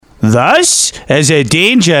This is a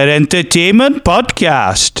Danger Entertainment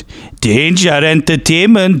podcast.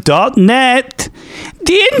 DangerEntertainment.net.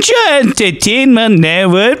 Danger Entertainment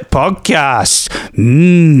Network podcast.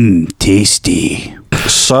 Tasty.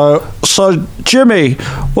 So Jimmy,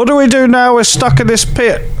 what do we do now? We're stuck in this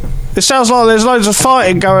pit. It sounds like there's loads of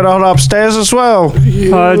fighting going on upstairs as well.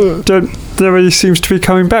 There really seems to be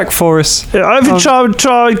coming back for us. Every time I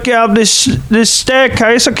try and get up this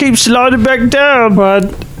staircase, I keep sliding back down.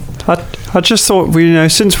 Well, I just thought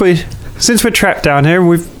since we're trapped down here and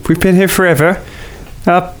we've been here forever,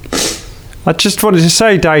 I just wanted to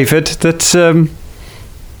say, David, that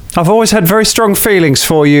I've always had very strong feelings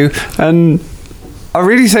for you, and I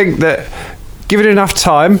really think that given enough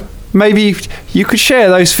time, maybe you could share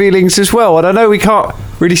those feelings as well. And I know we can't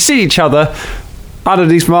really see each other under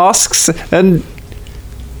these masks, and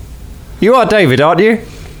you are David, aren't you?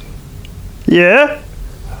 Yeah.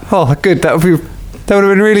 Oh, good. That would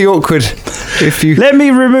have been really awkward if you... Let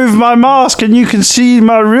me remove my mask and you can see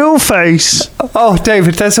my real face. Oh,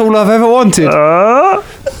 David, that's all I've ever wanted.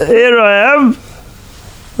 Here I am.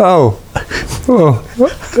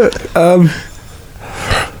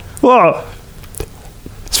 What? I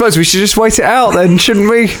suppose we should just wait it out then, shouldn't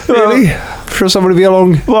we? Really? For someone to be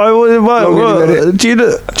along. What? Do you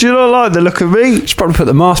not like the look of me? You should probably put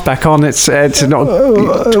the mask back on. It's to not.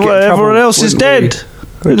 Everyone else is dead.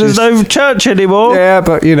 There's no church anymore. Yeah,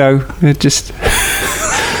 but it just.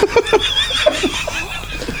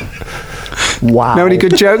 Wow. Know any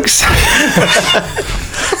good jokes?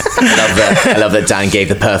 I love that Dan gave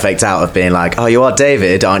the perfect out of being like, "Oh, you are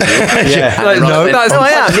David, aren't you?" Yeah. No,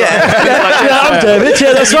 I am. Yeah, I'm David.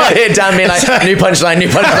 Yeah, that's right. Dan being like, "New punchline."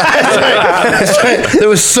 There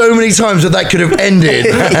were so many times that could have ended.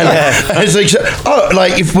 And it's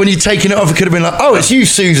like, if when you're taking it off, it could have been like, "Oh, it's you,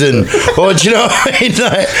 Susan," or do you know what I mean?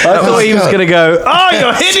 I thought he was going to go, "Oh,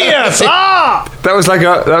 you're hideous!" That was like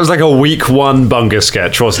a week one Bunga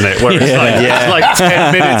sketch, wasn't it? Where it's like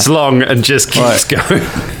 10 minutes long and just keeps going.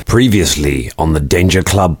 Previously on the Danger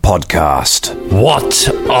Club podcast. What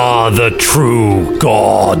are the true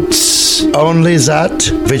gods? Only that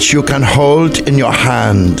which you can hold in your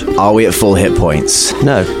hand. Are we at full hit points?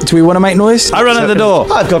 No. Do we want to make noise? I run at the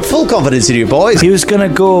door. I've got full confidence in you, boys. He was going to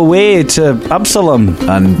go away to Absalom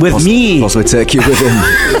And with me. Possibly take you with him.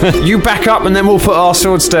 You back up and then we'll put our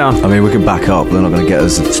swords down. I mean, we can back up. They're not going to get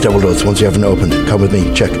us. It's double doors. Once you haven't opened, come with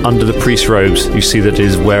me. Check. Under the priest's robes, you see that it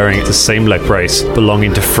is wearing the same leg brace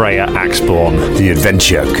belonging to Freya Axborn. The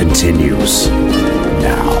adventure continues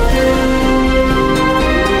now.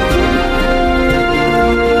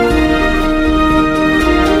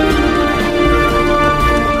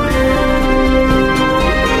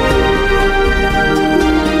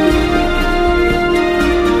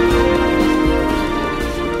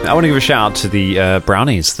 I want to give a shout out to the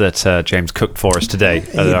brownies that James cooked for us today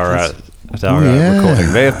at our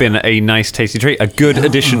recording. They have been a nice, tasty treat. A good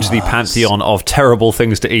addition to the pantheon of terrible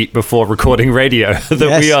things to eat before recording radio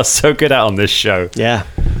that we are so good at on this show. Yeah.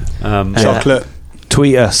 Chocolate.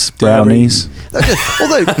 Tweet us, brownies.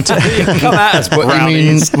 Although, Come at us, but I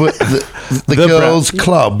mean, the girls'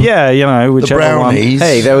 club. Yeah, whichever The brownies.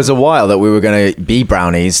 Hey, there was a while that we were going to be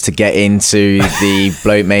brownies to get into the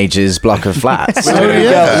Bloat Mage's block of flats. We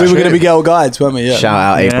were going to be girl guides, weren't we? Yeah. Shout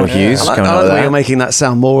out April Hughes. I like coming the up with way that. you're making that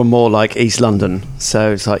sound more and more like East London.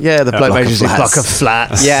 So it's like, the bloke Block of majors flats. block of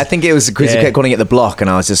flats. Yeah, I think it was because you kept calling it the block, and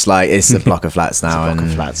I was just like, it's the block of flats now, block of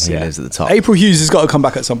and flats, he yeah. lives at the top. April Hughes has got to come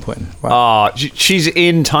back at some point. Right. She's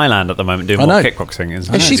in Thailand at the moment doing I more know. kickboxing.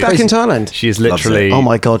 Isn't Is she back in Thailand? She is literally... Oh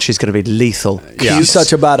my God, she's going to be lethal. Yeah. She's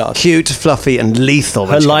such a badass. Cute, fluffy, and lethal.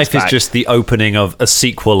 when Her she comes life is back. just the opening of a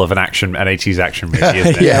sequel of an 80s action movie,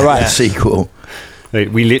 isn't it? Yeah, right. Sequel.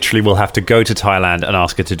 We literally will have to go to Thailand and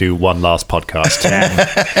ask her to do one last podcast.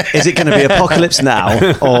 Is it going to be Apocalypse Now,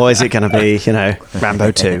 or is it going to be,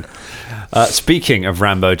 Rambo 2? Speaking of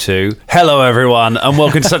Rambo 2, hello everyone, and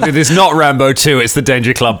welcome to something that's not Rambo 2, it's the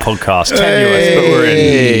Danger Club podcast. Tenuous, but we're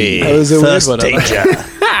in. That was a First weird one. danger.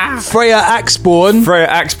 Freya Axborn. Freya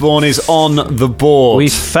Axborn is on the board. We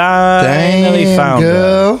finally found her.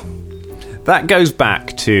 girl. That goes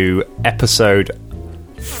back to episode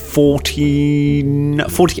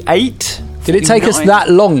 48? Did it take us that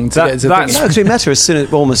long to get to that's- No, because we met her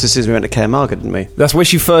almost as soon as we went to Care Margaret, didn't we? That's where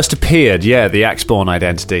she first appeared, the Axborn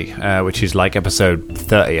identity, which is like episode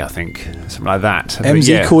 30, I think. Something like that. But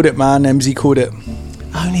MZ called it, man. MZ called it.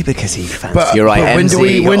 Only because he fancied. But You're right, When MZ, do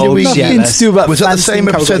we? Nothing to do about Was that the same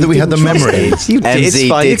fancying episode that we had the memory? You did. It's MZ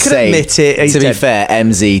fine. You did can say, admit it. to be fair,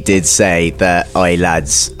 MZ did say that, "Oi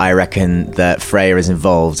lads, I reckon that Freya is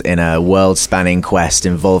involved in a world-spanning quest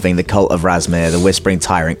involving the cult of Razmir, the Whispering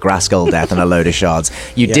Tyrant, Graskell Death, and a load of shards."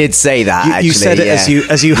 You did say that. You actually, said it yeah.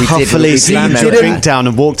 as you We did- huffily we slammed did your remember drink that. down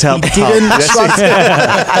and walked out the He pub. didn't trust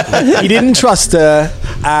her. He didn't trust her,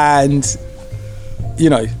 and you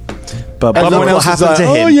know, But everyone Bubba, else was like, happened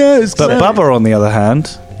to him? "Oh yeah, it's but great." Bubba, on the other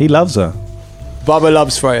hand, he loves her. Bubba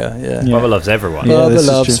loves Freya. Yeah, Bubba loves everyone. Yeah, this Bubba is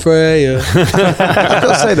loves true. Freya. I've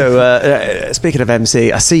got to say though, speaking of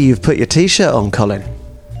MC, I see you've put your T-shirt on, Colin.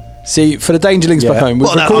 See, for the Dangerlings back Yeah. home, we've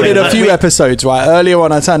Well, no, recorded I mean, a few episodes, right? Earlier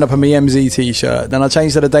on, I turned up in my MZ t-shirt. Then I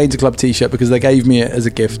changed to the Danger Club t-shirt because they gave me it as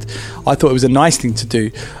a gift. I thought it was a nice thing to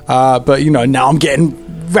do. But, you know, now I'm getting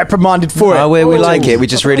reprimanded for it. Oh, we like it. We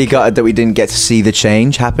just really gutted that we didn't get to see the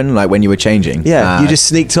change happen, like when you were changing. Yeah, you just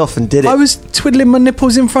sneaked off and did it. I was twiddling my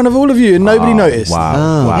nipples in front of all of you and nobody noticed.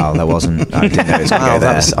 Wow, that wasn't. I didn't know it was going to Wow, go there.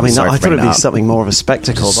 I thought it'd bring be that up. something more of a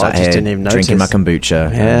spectacle, but I Sat just here didn't even notice. drinking my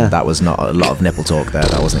kombucha. Yeah. That was not a lot of nipple talk there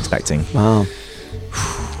that I wasn't expecting. Wow.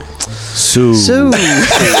 So, Freya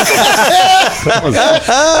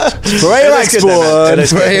Axborn.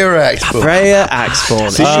 Freya Axborn. Freya Axborn.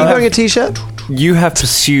 Is she wearing a T-shirt? You have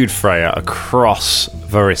pursued Freya across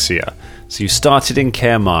Varisia. So you started in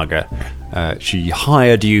Kaer Marga. She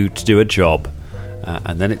hired you to do a job.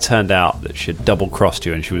 And then it turned out that she had double-crossed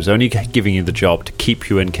you, and she was only giving you the job to keep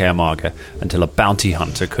you in Kaer Marga until a bounty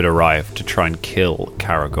hunter could arrive to try and kill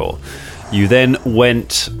Caragor. You then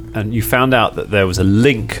went and you found out that there was a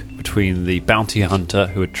link between the bounty hunter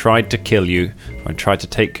who had tried to kill you and tried to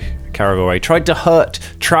take Caragor away, tried to hurt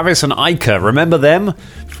Travis and Ica. Remember them?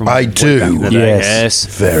 From I way back do. in the day? Yes.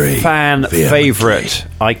 Very Fan vehemently. favourite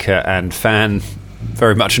Ica and fan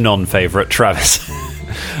very much non-favourite Travis.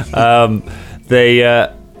 So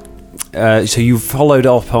you followed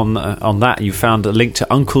up on that. You found a link to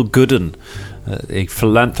Uncle Gooden, a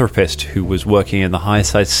philanthropist who was working in the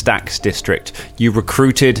Highside Stacks district. You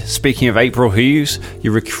recruited, speaking of April Hughes,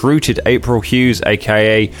 you recruited April Hughes,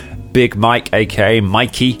 aka Big Mike, aka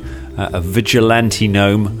Mikey, a vigilante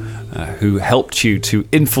gnome who helped you to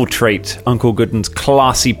infiltrate Uncle Gooden's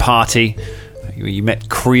classy party. You met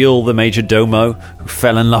Creel, the Major Domo, who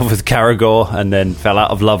fell in love with Caragor and then fell out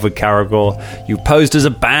of love with Caragor. You posed as a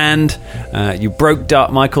band. You broke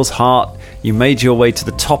Dark Michael's heart. You made your way to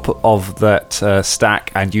the top of that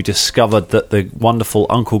stack, and you discovered that the wonderful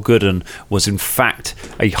Uncle Gooden was in fact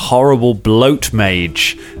a horrible bloat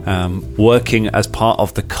mage working as part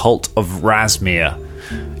of the cult of Razmir.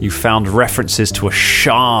 You found references to a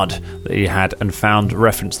shard that he had, and found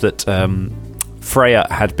reference that Freya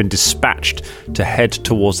had been dispatched to head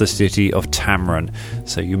towards the city of Tamron.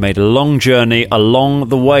 So you made a long journey. Along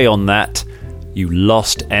the way on that, you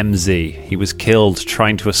lost MZ. He was killed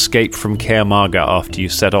trying to escape from Kaer Marga after you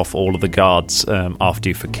set off all of the guards after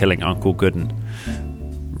you for killing Uncle Gooden.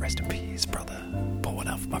 Rest in peace, brother. Pour one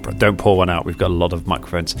out for my brother. Don't pour one out. We've got a lot of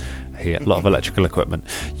microphones here, a lot of electrical equipment.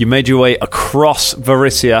 You made your way across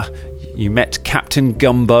Varisia. You met Captain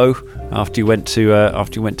Gumbo after you went to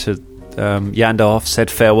Yandalf,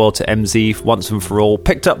 said farewell to MZ once and for all,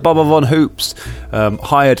 picked up Bubba Von Hoops,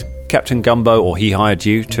 hired Captain Gumbo, or he hired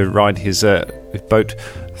you to ride his boat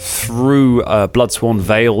through Bloodsworn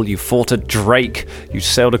Vale. You fought a drake. You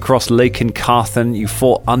sailed across Lake Incarthen. You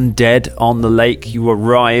fought undead on the lake. You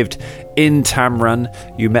arrived in Tamron.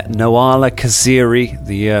 You met Noala Kaziri,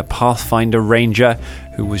 the Pathfinder Ranger,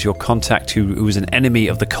 who was your contact, who was an enemy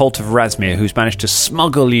of the cult of Razmir, who's managed to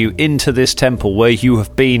smuggle you into this temple where you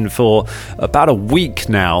have been for about a week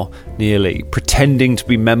now, nearly, pretending to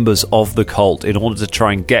be members of the cult in order to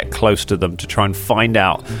try and get close to them, to try and find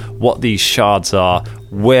out what these shards are,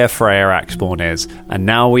 where Freya Axborn is. And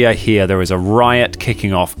now we are here. There is a riot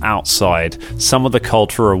kicking off outside. Some of the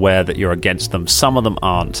cult are aware that you're against them. Some of them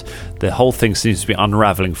aren't. The whole thing seems to be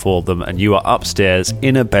unraveling for them, and you are upstairs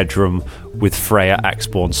in a bedroom with Freya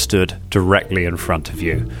Axborn stood directly in front of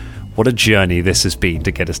you. What a journey this has been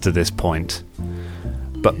to get us to this point.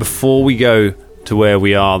 But before we go to where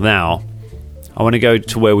we are now, I want to go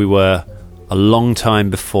to where we were a long time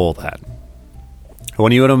before that. I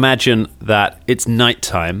want you to imagine that it's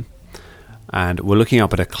nighttime and we're looking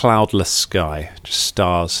up at a cloudless sky, just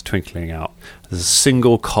stars twinkling out. There's a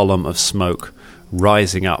single column of smoke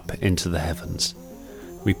rising up into the heavens.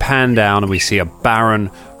 We pan down and we see a barren,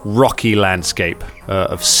 rocky landscape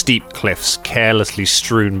of steep cliffs, carelessly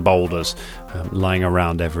strewn boulders lying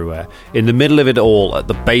around everywhere. In the middle of it all, at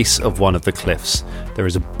the base of one of the cliffs, there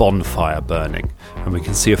is a bonfire burning, and we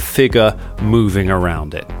can see a figure moving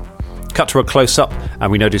around it. Cut to a close-up,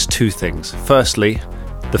 and we notice two things. Firstly,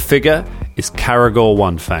 the figure is Caragor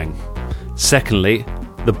Onefang. Secondly,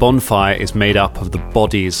 the bonfire is made up of the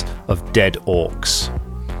bodies of dead orcs.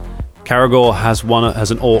 Caragor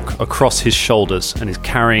has an orc across his shoulders and is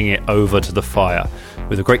carrying it over to the fire.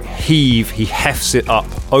 With a great heave, he hefts it up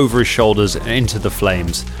over his shoulders and into the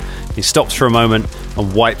flames. He stops for a moment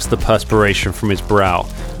and wipes the perspiration from his brow,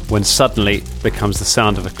 when suddenly there comes the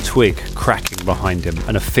sound of a twig cracking behind him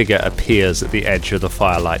and a figure appears at the edge of the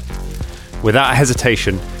firelight. Without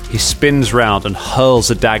hesitation, he spins round and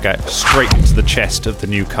hurls a dagger straight into the chest of the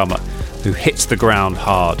newcomer, who hits the ground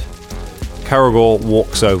hard. Caragor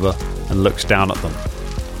walks over and looks down at them.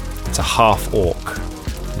 It's a half-orc.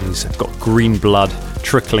 He's got green blood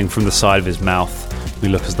trickling from the side of his mouth. We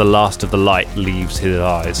look as the last of the light leaves his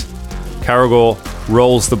eyes. Caragor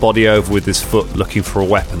rolls the body over with his foot looking for a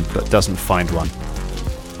weapon, but doesn't find one.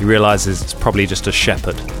 He realises it's probably just a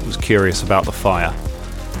shepherd who's curious about the fire.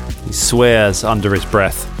 He swears under his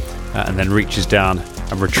breath and then reaches down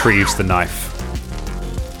and retrieves the knife.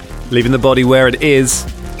 Leaving the body where it is,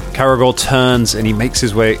 Caragor turns and he makes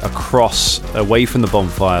his way across, away from the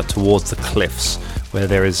bonfire, towards the cliffs, where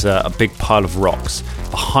there is a big pile of rocks.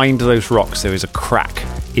 Behind those rocks there is a crack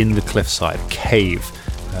in the cliffside, a cave,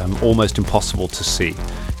 almost impossible to see.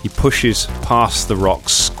 He pushes past the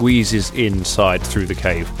rocks, squeezes inside through the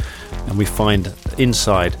cave, and we find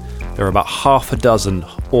inside there are about half a dozen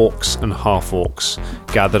orcs and half-orcs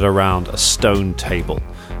gathered around a stone table.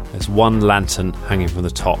 There's one lantern hanging from the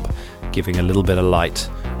top, giving a little bit of light,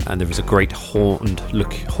 and there is a great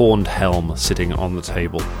horned helm sitting on the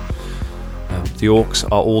table. The orcs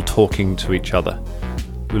are all talking to each other.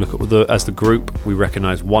 We look at as the group, we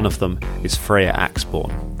recognise one of them is Freya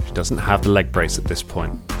Axborn. She doesn't have the leg brace at this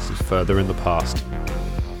point. This is further in the past.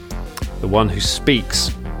 The one who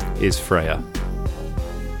speaks is Freya.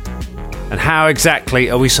 And how exactly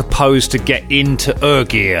are we supposed to get into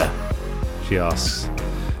Urgir? She asks.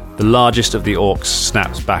 The largest of the orcs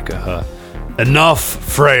snaps back at her. Enough,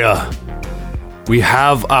 Freya. We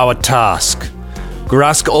have our task.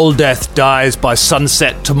 Grask Olddeath dies by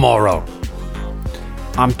sunset tomorrow.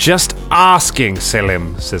 I'm just asking,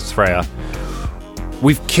 Selim, says Freya.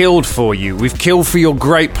 We've killed for you. We've killed for your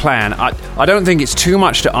great plan. I don't think it's too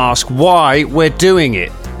much to ask why we're doing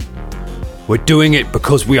it. We're doing it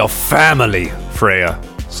because we are family, Freya,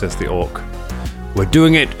 says the orc. We're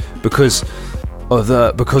doing it because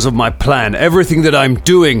of my plan. Everything that I'm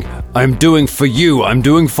doing for you. I'm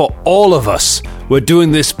doing for all of us. We're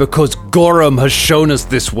doing this because Gorum has shown us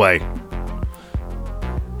this way.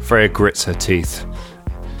 Freya grits her teeth.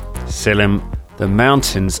 Selim, the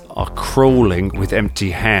mountains are crawling with empty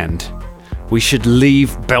hand. We should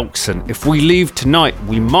leave Belkson. If we leave tonight,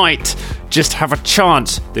 we might just have a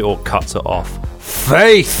chance. The orc cuts her off.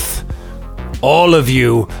 Faith! All of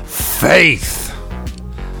you, faith!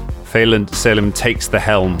 Selim takes the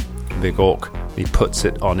helm, the big orc, and he puts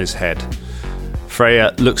it on his head.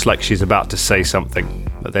 Freya looks like she's about to say something,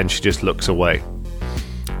 but then she just looks away.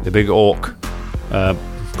 The big orc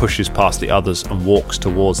pushes past the others and walks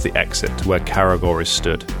towards the exit to where Caragor is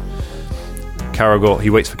stood. He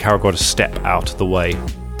waits for Caragor to step out of the way.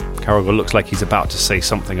 Caragor looks like he's about to say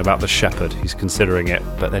something about the shepherd. He's considering it,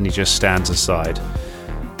 but then he just stands aside.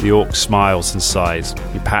 The orc smiles and sighs.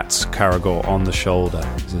 He pats Caragor on the shoulder.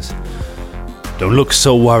 He says, "Don't look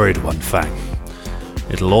so worried, Onefang.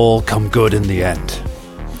 It'll all come good in the end."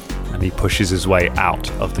 And he pushes his way out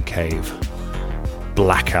of the cave.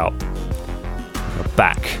 Blackout. We're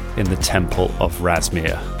back in the Temple of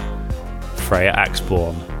Razmir. Freya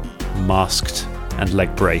Axborn, masked and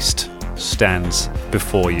leg-braced, stands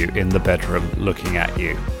before you in the bedroom looking at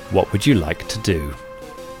you. What would you like to do?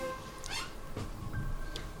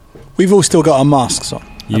 We've all still got our masks on.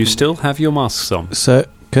 You still have your masks on. So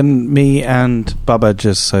can me and Bubba,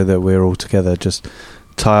 just so that we're all together, just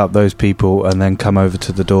tie up those people and then come over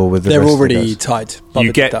to the door with the They're rest already of the guys? tied.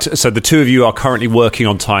 You get so the two of you are currently working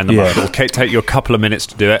on tying them up. It'll take you a couple of minutes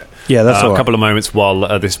to do it. Yeah, that's all a right. couple of moments while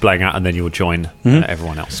this is playing out, and then you'll join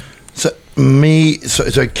everyone else. Sorry,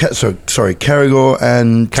 Caragor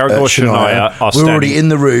and Shania are we're standing. already in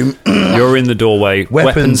the room. You're in the doorway,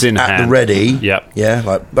 weapons in at hand. the ready. Yep. Yeah,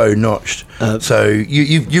 like bow notched. So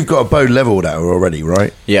you've got a bow leveled at her already,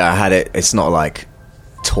 right? Yeah, I had it. It's not like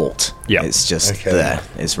taut. Yeah. It's just Okay. there.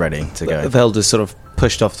 It's ready to go. Velda's sort of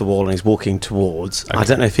pushed off the wall and he's walking towards. I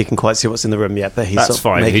don't know if he can quite see what's in the room yet, but he's That's sort of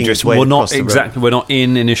fine. making He just his way we're not across the room. exactly. We're not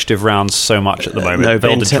in initiative rounds so much at the moment. No, but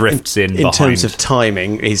Velda drifts in behind. terms of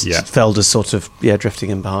timing, he's Yeah. Velda's sort of drifting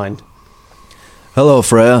in behind. Hello,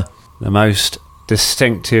 Freya. The most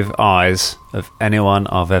distinctive eyes of anyone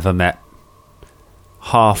I've ever met.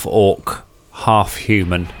 half orc, half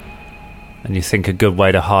human, and you think a good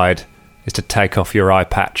way to hide is to take off your eye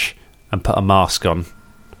patch and put a mask on.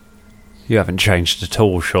 You haven't changed at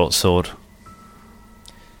all, Short Sword.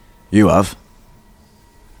 You have.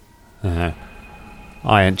 I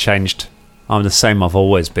ain't changed. I'm the same I've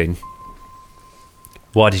always been.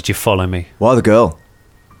 Why did you follow me? Why the girl?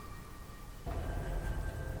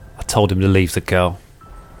 I told him to leave the girl.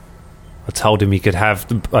 I told him he could have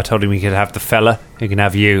the fella. He can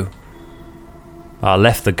have you. I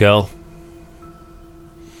left the girl.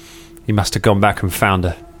 He must have gone back and found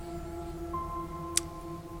her.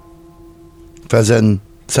 But then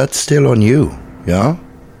that's still on you, yeah?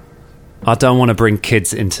 I don't want to bring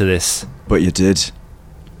kids into this. But you did.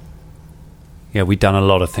 Yeah, we've done a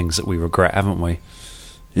lot of things that we regret, haven't we?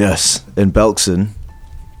 Yes, in Belkson.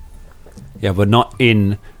 Yeah, we're not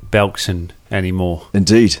in Belkson anymore.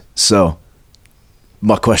 Indeed. So,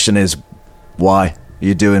 my question is, why are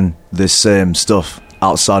you doing this same stuff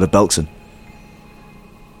outside of Belkson?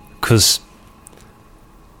 Because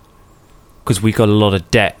we got a lot of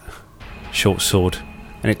debt, Short Sword,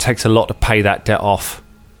 and it takes a lot to pay that debt off.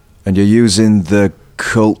 And you're using the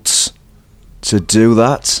cult to do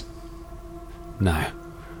that? No.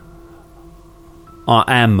 I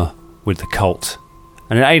am with the cult.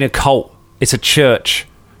 And it ain't a cult, it's a church.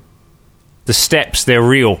 The steps, they're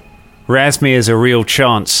real. Razmir is a real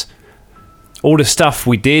chance. All the stuff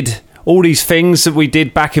we did, all these things that we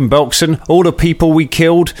did back in Belkson, all the people we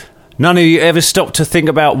killed, none of you ever stopped to think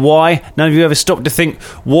about why. None of you ever stopped to think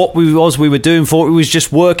what we were doing for. It was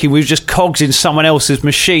just working. We were just cogs in someone else's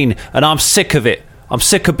machine. And I'm sick of it. I'm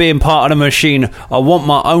sick of being part of the machine. I want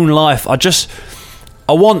my own life. I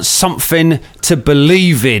want something to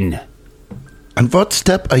believe in. And what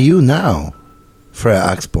step are you now, Freya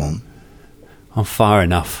Axborn? I'm far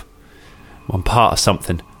enough. I'm part of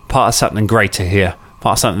something greater here.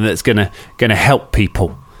 Part of something that's gonna help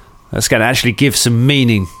people. That's gonna actually give some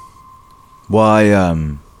meaning. Why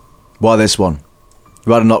this one?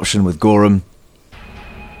 You had an option with Gorham.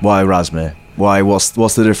 Why Razmir? Why? What's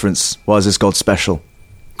the difference? Why is this god special?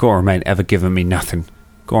 Gorham ain't ever given me nothing.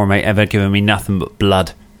 Gorham ain't ever given me nothing but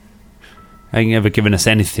blood. Ain't ever given us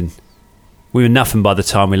anything. We were nothing by the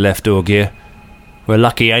time we left Orgir. We're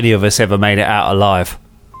lucky any of us ever made it out alive.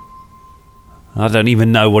 I don't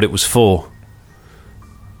even know what it was for.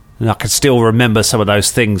 And I can still remember some of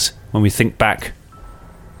those things when we think back.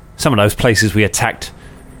 Some of those places we attacked.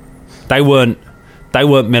 They weren't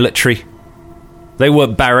military. They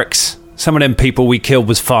weren't barracks. Some of them people we killed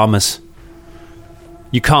was farmers.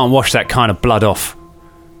 You can't wash that kind of blood off.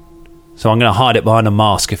 So I'm going to hide it behind a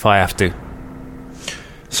mask if I have to.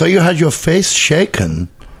 So you had your face shaken,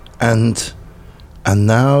 and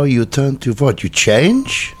now you turn to what? You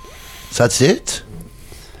change? That's it?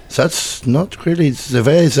 That's not really the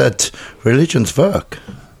way that religions work.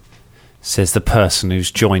 Says the person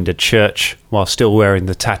who's joined a church while still wearing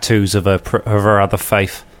the tattoos of her other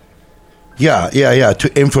faith. Yeah,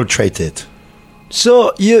 to infiltrate it.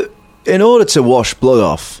 So you, in order to wash blood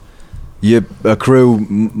off, you accrue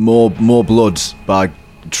more blood by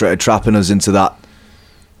trapping us into that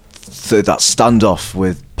standoff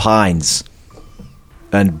with Pines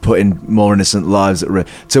and putting more innocent lives at risk.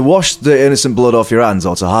 To wash the innocent blood off your hands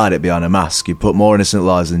or to hide it behind a mask, you put more innocent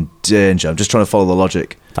lives in danger. I'm just trying to follow the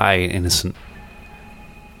logic. I ain't innocent.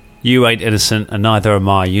 You ain't innocent, and neither am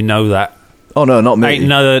I. You know that. Oh no, not me.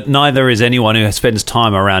 Neither is anyone who spends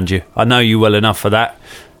time around you. I know you well enough for that.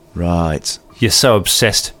 Right. You're so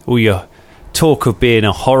obsessed. All your talk of being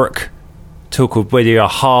a Horrok, talk of whether you're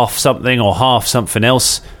half something or half something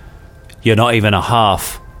else. You're not even a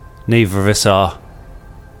half. Neither of us are.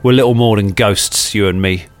 We're little more than ghosts, you and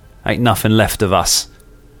me. Ain't nothing left of us.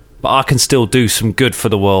 But I can still do some good for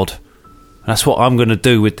the world. That's what I'm going to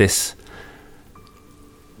do with this.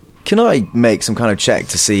 Can I make some kind of check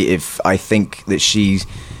to see if I think that she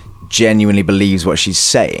genuinely believes what she's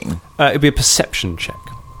saying? It'd be a perception check.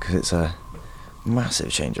 Because it's a massive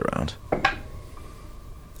change around.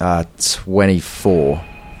 24.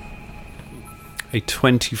 A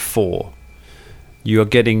 24. You are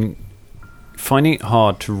finding it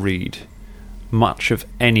hard to read much of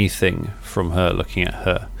anything from her looking at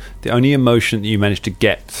her. The only emotion that you manage to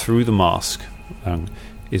get through the mask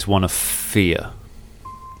is one of fear.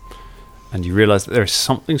 And you realise that there is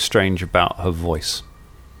something strange about her voice.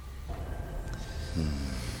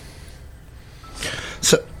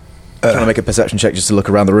 So, can I make a perception check just to look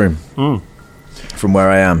around the room from where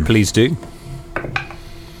I am? Please do.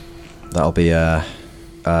 That'll be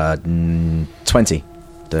 20.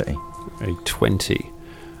 Dirty. A 20.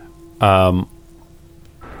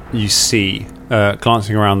 You see,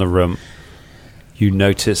 glancing around the room, you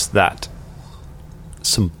notice that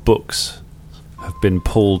some books have been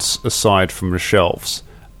pulled aside from the shelves,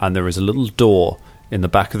 and there is a little door in the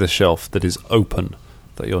back of the shelf that is open,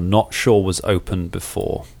 that you're not sure was open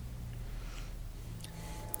before.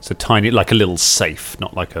 It's a tiny, like a little safe,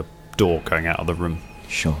 not like a door going out of the room.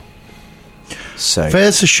 Sure. So,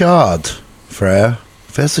 Where's the shard, Freya?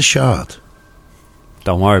 Where's the shard?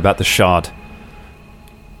 Don't worry about the shard.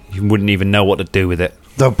 You wouldn't even know what to do with it.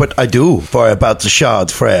 No, but I do worry about the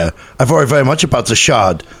shard, Freya. I worry very much about the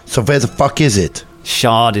shard. So where the fuck is it?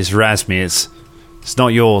 Shard is Razmir's. It's not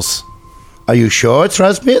yours. Are you sure it's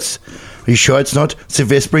Razmir's? Are you sure it's not the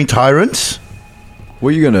Whispering Tyrants?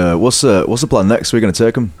 where are you gonna? What's the plan next? We're gonna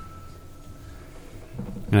take him.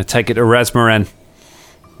 I'm gonna take it to Razmoran.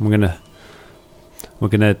 We're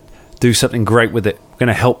gonna do something great with it. We're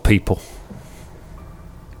gonna help people.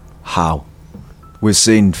 How? We've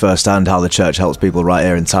seen firsthand how the church helps people right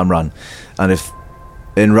here in Tamran, and if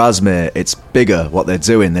in Razmir it's bigger what they're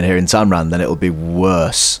doing than here in Tamran, then it'll be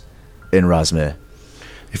worse in Razmir.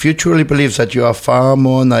 If you truly believe that, you are far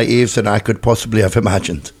more naive than I could possibly have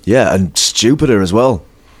imagined. Yeah, and stupider as well.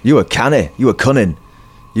 You were canny, you were cunning,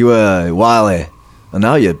 you were wily, and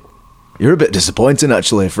now you're a bit disappointing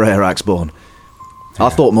actually, Freya Axborn. I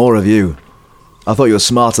thought more of you. I thought you were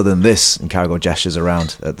smarter than this. And Caragor gestures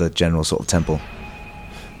around at the general sort of temple.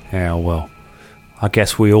 Yeah, well, I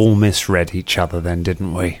guess we all misread each other then,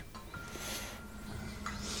 didn't we?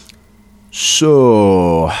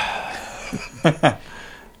 So...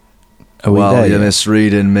 well, you're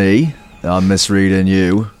misreading me. I'm misreading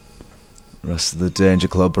you. The rest of the Danger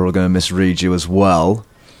Club are all going to misread you as well.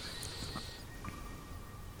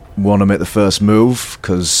 Want to make the first move?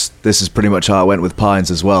 Because this is pretty much how I went with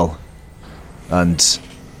Pines as well. And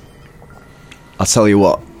I'll tell you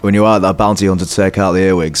what, when you had that bounty hunter to take out the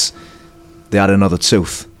earwigs, they had another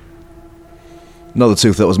tooth. Another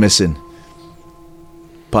tooth that was missing.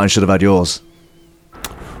 Pines should have had yours.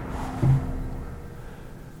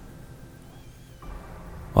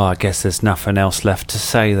 Well, I guess there's nothing else left to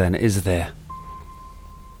say then, is there?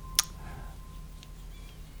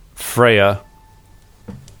 Freya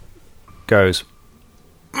goes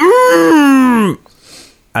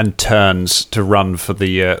and turns to run for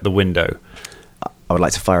the window. I would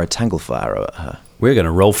like to fire a Tanglefire arrow at her. We're going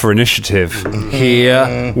to roll for initiative.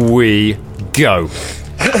 Here we go.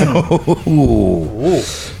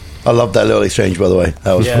 I love that little exchange, by the way.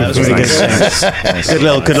 That was really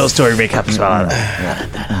good. Good little story recap as well.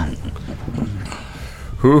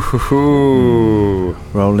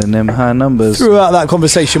 Rolling them high numbers. Throughout that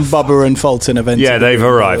conversation, Bubba and Fulton eventually. Yeah, they've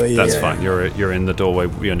arrived. That's fine. You're in the doorway.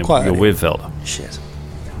 You're with Velda. Shit.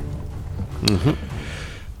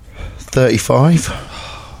 35.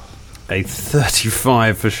 A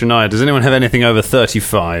 35 for Shania. Does anyone have anything over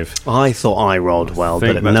 35? I thought I rolled well,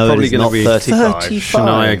 but that's no, probably it's gonna not be 35.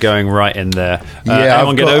 Shania going right in there. Yeah,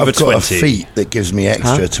 anyone get over I've got 20? a feat that gives me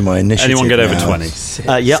extra to my initiative. Anyone get over now. 20? Yeah,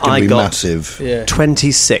 It's gonna I be got massive. Yeah.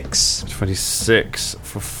 26. 26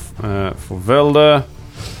 for Velda.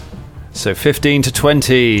 So 15 to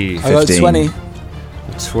 20. I got 20.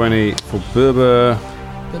 20 for Bubba.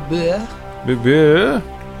 Bubba.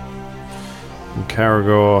 And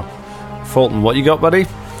Caragor. Fulton, what you got, buddy?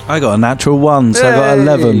 I got a natural 1, so I got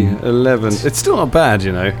 11. 11. It's still not bad,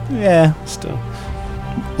 you know. Yeah. Still.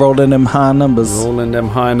 Rolling them high numbers. Rolling them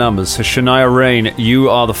high numbers. So Shania Rain, you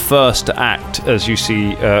are the first to act as you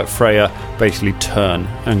see Freya basically turn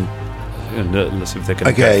and let's see if they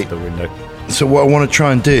can get through the window. So what I want to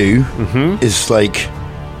try and do is like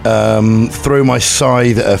throw my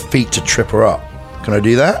scythe at her feet to trip her up. Can I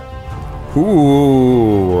do that?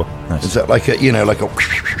 Ooh. Nice. Is that like a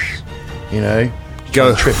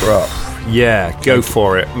go trip her up? Yeah, go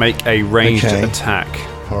for it. Make a ranged attack.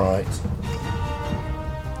 All right.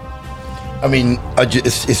 I mean,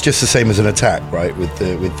 it's just the same as an attack, right? With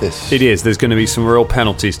this, It is. There's going to be some real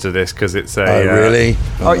penalties to this because it's a. Oh, really?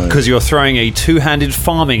 Because you're throwing a two-handed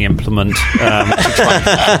farming implement to try and pick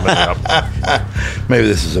somebody up. Maybe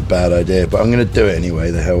this is a bad idea, but I'm going to do it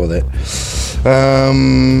anyway. The hell with it.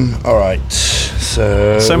 All right.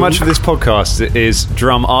 So much of this podcast is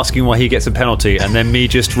Drum asking why he gets a penalty, and then me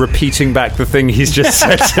just repeating back the thing he's just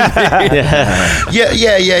said to me.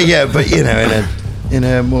 Yeah. But in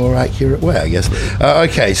a more accurate way, I guess.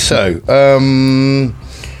 Okay, so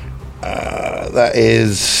that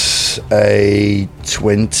is a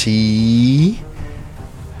 20.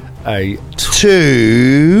 A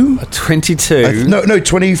 2. A 22. No,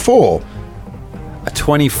 24. A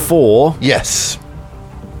 24. Yes.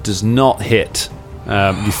 Does not hit.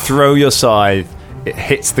 You throw your scythe. It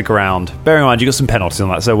hits the ground. Bear in mind, you've got some penalties on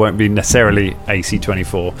that, so it won't be necessarily AC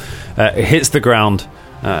 24. It hits the ground,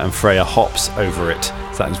 and Freya hops over it.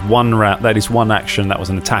 So that is one round. That is one action. That was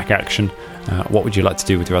an attack action. What would you like to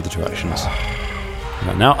do with your other two actions? You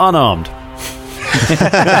are now unarmed.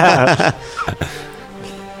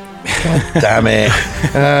 Damn it.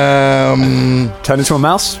 Turn into a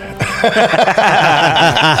mouse?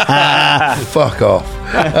 Fuck off.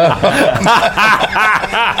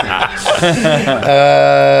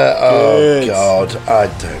 Oh, God. I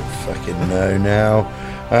don't fucking know now.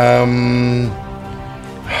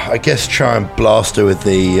 I guess try and blast her with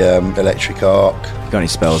the electric arc. Got any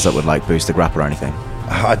spells that would like boost the grapple or anything?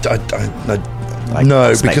 Like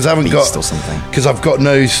no, because I haven't got or something. Because I've got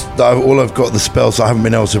no. All I've got the spells. I haven't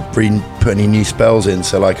been able to put any new spells in.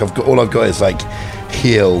 So like all I've got is like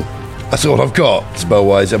heal. That's all I've got spell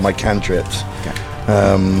wise, and my cantrips,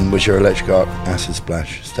 which are electric arc, acid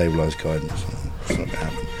splash, stabilize guidance. It's not gonna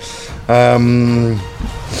happen.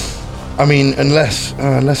 I mean, unless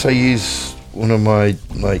I use one of my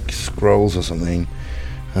like scrolls or something.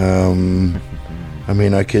 I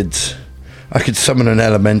mean, I could summon an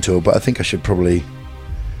elemental, but I think I should probably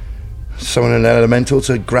summon an elemental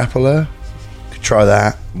to grapple her. Could try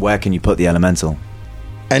that. Where can you put the elemental?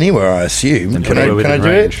 Anywhere, I assume. Can I do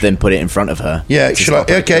it? Then put it in front of her. Yeah, should I?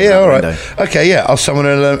 Okay, yeah, all right. Okay, yeah, I'll summon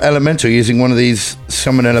an elemental using one of these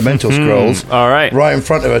summon elemental scrolls. All right. Right in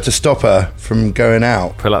front of her to stop her from going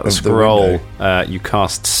out. Pull out the scroll. You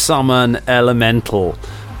cast Summon Elemental.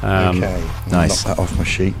 Okay, nice. Knock that off my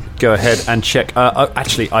sheet. Go ahead and check.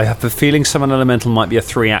 Actually, I have a feeling Summon Elemental might be a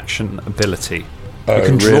 3-action ability. Oh,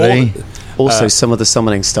 really? Also, some of the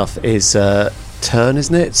summoning stuff is turn,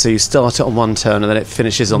 isn't it? So you start it on one turn and then it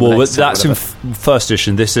finishes on the next turn. Well, that's in first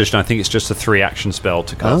edition. This edition, I think it's just a 3-action spell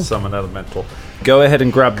to cast Summon Elemental. Go ahead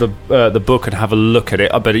and grab the book and have a look at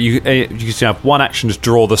it. I bet you can have one action to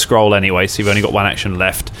draw the scroll anyway, so you've only got one action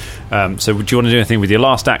left. So do you want to do anything with your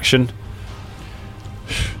last action?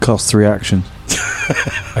 Cost 3 actions.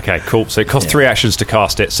 Okay, cool. So it costs 3 actions to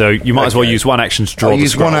cast it, so you might as well use one action to draw the scroll.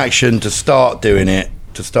 Use one action to start doing it,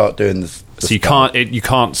 to start doing this. So you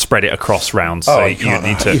can't spread it across rounds. So you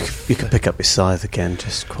need to. You can pick up your scythe again,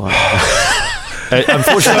 just quietly.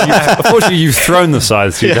 Unfortunately, you've thrown the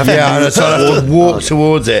scythe. So So I have to walk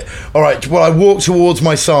towards it. All right. Well, I walk towards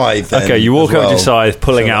my scythe. Then, okay, you walk over to your scythe,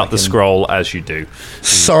 pulling out the scroll as you do,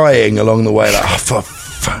 sighing along the way, like, oh,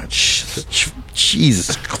 for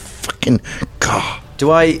Jesus, fucking God. Do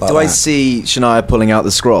I see Shania pulling out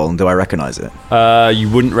the scroll, and do I recognise it? You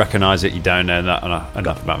wouldn't recognise it. You don't know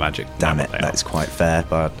enough about magic. Damn it, that's quite fair.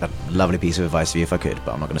 But a lovely piece of advice for you if I could,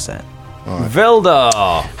 but I'm not going to say it. Right.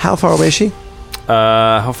 Velda, how far away is she?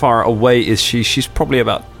 How far away is she? She's probably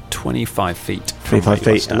about 25 feet. 25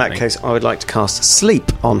 feet. In that case, I would like to cast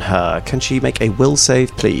Sleep on her. Can she make a will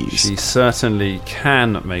save, please? She certainly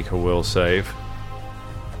can make a will save.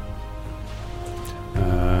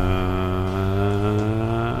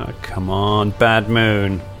 Come on, Bad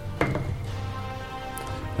Moon.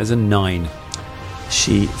 There's a 9.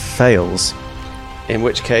 She fails. In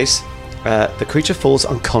which case, the creature falls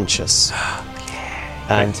unconscious.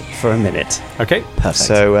 And for a minute. Okay. Perfect.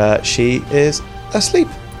 So she is asleep.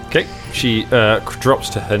 Okay. She drops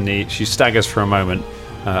to her knee. She staggers for a moment.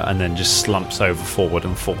 And then just slumps over forward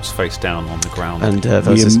and falls face down on the ground. And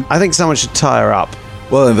I think someone should tie her up.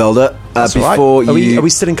 Well then, Velda, before right. Are we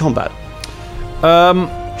still in combat?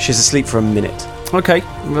 She's asleep for a minute. Okay,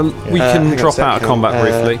 well, we can drop out of combat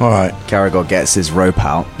briefly. All right. Caragor gets his rope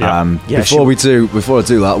out. Yeah. Before I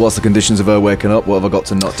do that, what's the conditions of her waking up? What have I got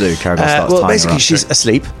to not do? Caragor starts well, tying basically, her up. she's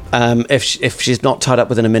asleep. If she's not tied up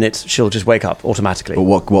within a minute, she'll just wake up automatically. But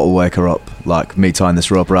what will wake her up? Like me tying this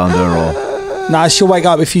rope around her, or? Nah, she'll wake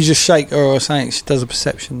up if you just shake her or something. She does a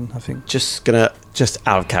perception, I think. Just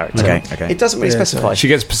out of character. Okay. It doesn't really specify. She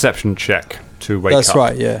gets a perception check to wake up. That's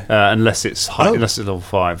right, yeah. Unless it's unless it's level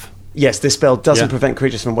 5. Yes, this spell doesn't prevent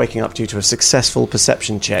creatures from waking up due to a successful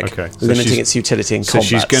perception check, limiting its utility in combat. So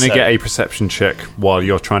she's going to get a perception check while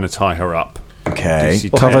you're trying to tie her up. Okay.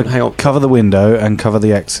 Cover the window and cover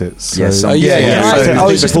the exits. So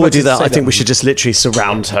Yes. Before we do that, I think we should just literally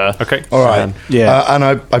surround her. Okay. All right. And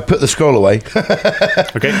I put the scroll away.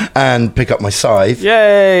 Okay. And pick up my scythe.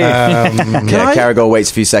 Yay! Caragor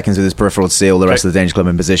waits a few seconds with his peripheral to see all the rest of the Danger Club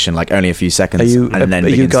in position, like only a few seconds. Are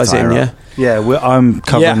you guys in? Yeah. Yeah, I'm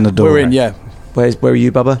covering the door. We're in. Yeah. Where are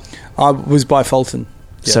you, Bubba? I was by Fulton.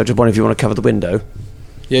 Yeah. So, do one of you want to cover the window?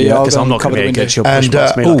 Yeah, because I'm not going to be able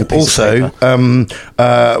to. And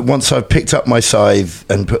also, once I've picked up my scythe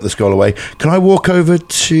and put the scroll away, can I walk over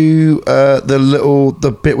to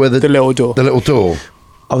the bit where the little door? The little door.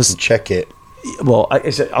 I was and check it. Well, I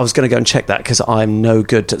was going to go and check that because I'm no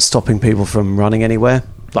good at stopping people from running anywhere.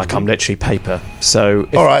 Like, I'm literally paper. So,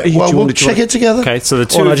 all right, we'll check it together. Okay, so the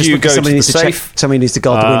two of you go to the safe. Somebody needs to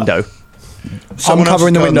guard the window. Someone I'm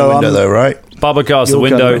covering the window, though, right? Bubba guards the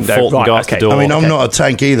window, Fulton guards the door. I mean, I'm not a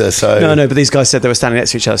tank either, so... No, but these guys said they were standing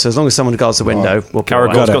next to each other, so as long as someone guards the window... We'll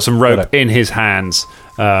Caragor's got some rope in his hands.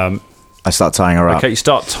 I start tying her up. Okay, you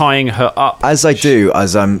start tying her up. As I do,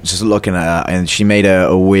 as I'm just looking at her, and she made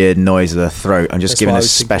a weird noise with her throat, I'm just giving a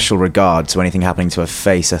special regard to anything happening to her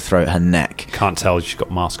face, her throat, her neck. Can't tell, she's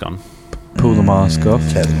got a mask on. Pull the mask off.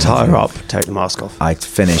 Tie her up, take the mask off. I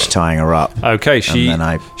finish tying her up. Okay,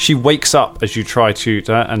 she wakes up as you try to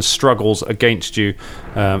and struggles against you.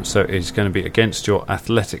 So it's going to be against your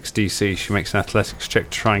athletics DC. She makes an athletics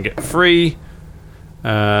check to try and get free.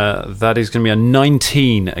 That is going to be a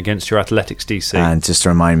 19 against your athletics DC. And just to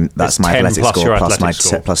remind, that's my athletics score plus my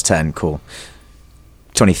plus 10. Cool.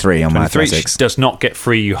 23 on my athletics. She does not get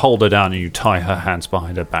free. You hold her down and you tie her hands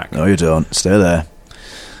behind her back. No, you don't. Stay there.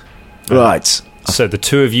 Right. So the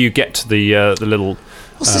two of you get to the little...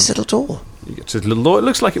 What's this little door? You get to the little door. It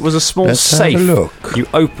looks like it was a small Let's safe. have a look.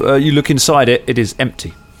 You look inside it. It is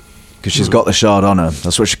empty. Because she's got the shard on her.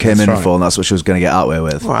 That's what she came in for, and that's what she was going to get out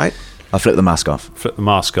with. All right. I flip the mask off.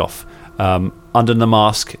 Under the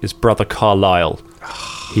mask is Brother Carlyle.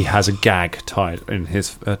 He has a gag tied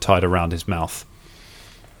around his mouth.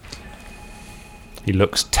 He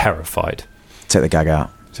looks terrified. Take the gag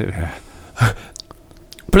out.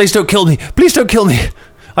 Please don't kill me. Please don't kill me.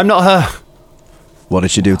 I'm not her. What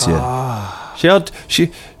did she do to you?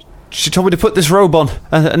 She told me to put this robe on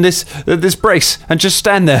and this brace and just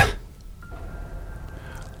stand there.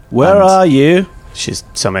 Where are you? She's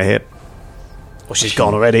somewhere here. Or she's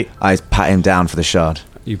gone already. I pat him down for the shard.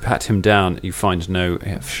 You pat him down. You find no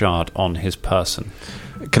shard on his person.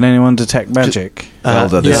 Can anyone detect magic?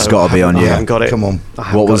 Elder, this has got to be on you. I haven't got it. Come on.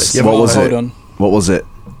 What was it? What was it?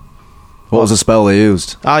 What was the spell they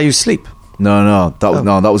used? You sleep. No,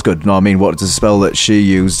 that was good. No, I mean, what was the spell that she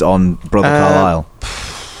used on Brother Carlyle?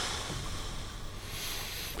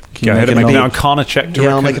 Go ahead and make an Arcana check to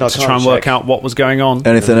try and work out what was going on.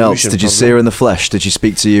 Anything else? Did you see her in the flesh? Did she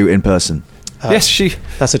speak to you in person? Yes,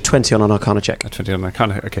 That's a 20 on an Arcana check. A 20 on an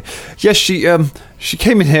Arcana. Okay. Yes, she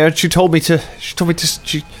came in here and she gave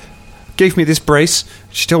me this brace.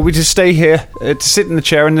 She told me to stay here, to sit in the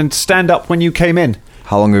chair, and then to stand up when you came in.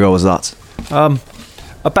 How long ago was that?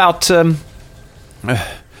 About it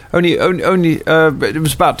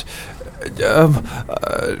was about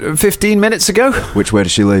 15 minutes ago. Which way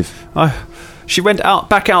did she leave? She went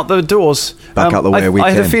back out the doors. Back out the way we came.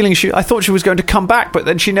 I had a feeling I thought she was going to come back, but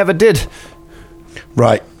then she never did.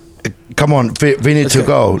 Right. Come on, we need to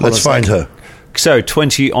go. Let's find her. So,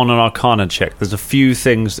 20 on an Arcana check. There's a few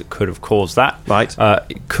things that could have caused that. Right.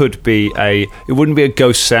 It could be it wouldn't be a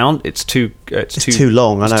ghost sound. It's too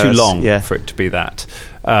long. It's too long for it to be that.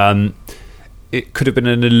 It could have been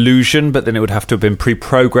an illusion, but then it would have to have been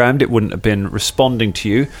pre-programmed. It wouldn't have been responding to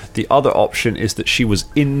you. The other option is that she was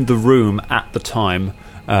in the room at the time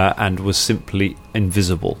and was simply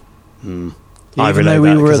invisible. I relayed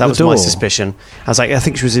that because that was my suspicion. I was like, I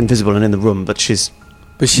think she was invisible and in the room, but she's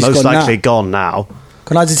most likely gone now.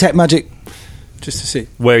 Can I detect magic? Just to see.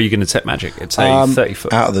 Where are you going to detect magic? It's a 30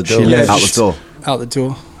 foot. Out of the door. Out the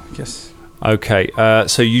door, I guess. Okay,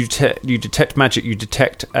 so you detect magic. You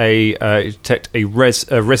detect a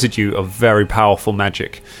residue of very powerful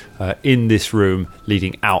magic in this room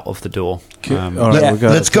leading out of the door.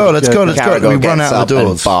 Let's go. We run out the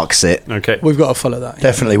doors. Barks it. Okay, we've got to follow that.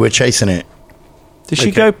 Definitely, we're chasing it. Did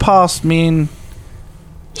she go past me and...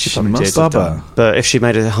 She probably did. But if she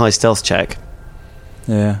made a high stealth check...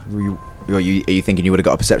 Yeah. Are you thinking you would have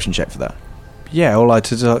got a perception check for that? Yeah, or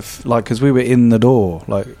because we were in the door,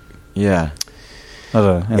 Yeah. I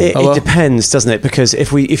don't know. It depends, doesn't it? Because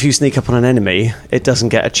if you sneak up on an enemy, it doesn't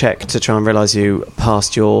get a check to try and realise you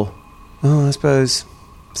passed your... I suppose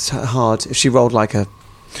it's hard. If she rolled like a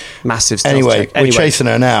massive stealth check. We're chasing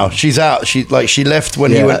her now. She's out. She left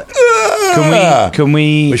when he went... Can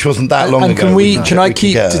we? Which wasn't that long ago. Can I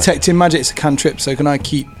keep detecting magic? It's a cantrip, so can I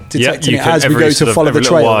keep detecting it as we go to follow the trail?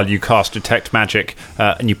 Every little while you cast detect magic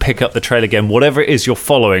and you pick up the trail again. Whatever it is you're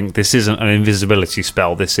following, this isn't an invisibility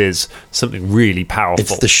spell. This is something really powerful.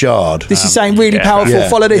 It's the shard. This is saying really powerful. Yeah.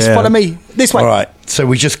 Follow this. Yeah. Follow me. This way. All right. So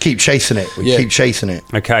we just keep chasing it. Keep chasing it.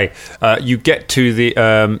 Okay. You get to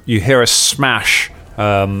the. You hear a smash.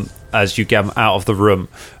 As you get out of the room,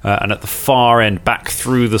 and at the far end, back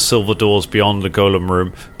through the silver doors beyond the golem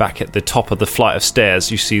room, back at the top of the flight of stairs,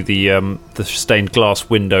 you see the stained glass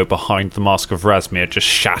window behind the Mask of Razmir just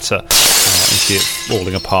shatter, and see it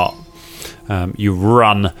falling apart. You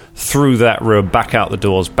run through that room, back out the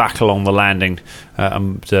doors, back along the landing,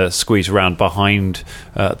 and squeeze around behind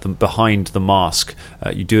the mask.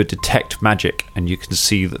 You do a detect magic, and you can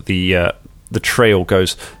see that the trail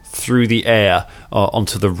goes through the air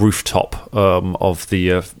onto the rooftop of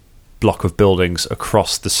the block of buildings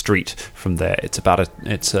across the street. From there, it's about a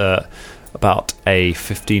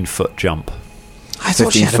 15-foot jump. I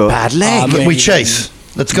thought she had a bad leg. We chase.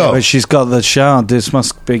 Let's go. Yeah, but she's got the shard. This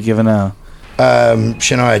must be given her.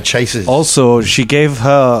 Shania chases. Also, she gave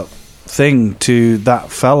her thing to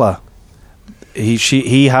that fella. He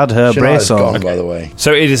had her Shania's brace on. gone, by the way.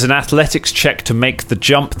 So it is an athletics check to make the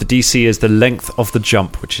jump. The DC is the length of the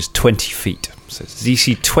jump, which is 20 feet. So it's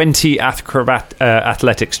DC 20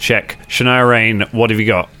 athletics check. Shania Rain, what have you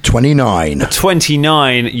got? 29.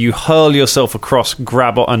 29. You hurl yourself across,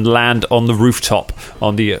 grab and land on the rooftop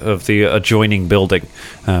of the adjoining building.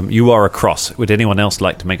 You are across. Would anyone else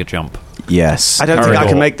like to make a jump? Yes. I don't think I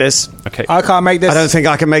can make this. Okay. I can't make this. I don't think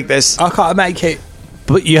I can make this. I can't make it.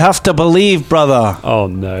 But you have to believe, brother. Oh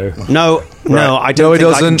no. No, I don't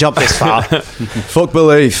think I can jump this far. Fuck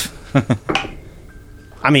belief.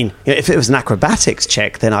 I mean, if it was an acrobatics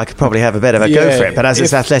check, then I could probably have a bit of a go for it. But as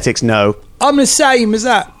it's athletics, no. I'm the same as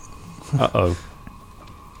that. Uh-oh.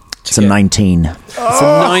 It's a 19. It's a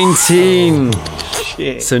 19.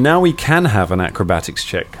 Shit. So now we can have an acrobatics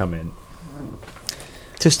check come in.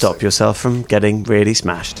 To stop yourself from getting really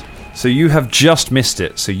smashed. So you have just missed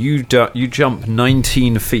it. So you jump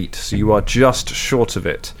 19 feet. So you are just short of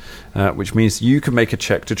it, which means you can make a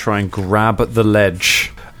check to try and grab the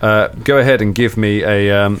ledge. Go ahead and give me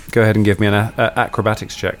an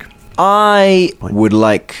acrobatics check. I would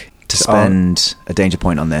like to spend a danger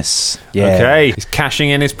point on this. Yeah. Okay, he's cashing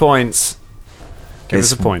in his points. Give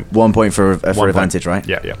us a point. 1 point for One advantage, point.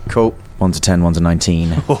 right? Yeah. Cool. 1 to 10, 1 to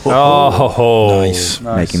 19. Oh, Nice.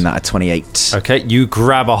 Making that a 28. Okay, you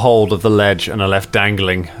grab a hold of the ledge and are left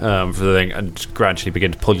dangling for the thing, and gradually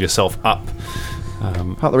begin to pull yourself up.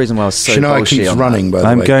 Part of the reason why I was so Shania bullshit keeps on running, by the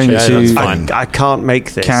way. I'm going Yeah, to that's fine. I can't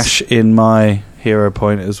make this. cash in my hero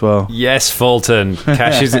point as well. Yes, Fulton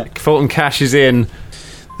cashes in.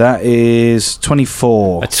 That is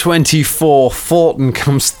 24. A 24. Fulton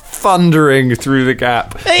comes thundering through the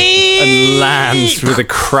gap and lands with a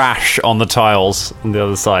crash on the tiles on the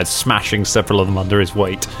other side, smashing several of them under his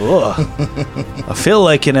weight. I feel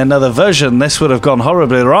like in another version this would have gone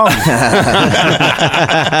horribly wrong.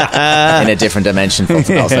 In a different dimension,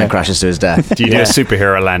 Fulton also crashes to his death. Do you do a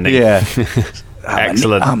superhero landing? Yeah.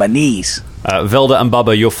 Excellent. On my knees. Velda and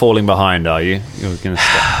Bubba, you're falling behind, are you? You're going to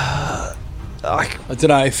stop. I don't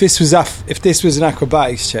know if this was an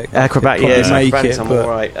acrobatics check. Acrobat, I could yeah, probably make acrobatics, it, I'm but all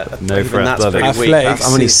right. No Even for that's athletics. pretty weak. Athletics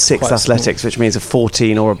I'm only is 6 quite athletics, which means a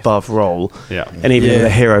 14 or above roll. Yeah. And even with Yeah. a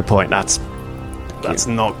hero point, that's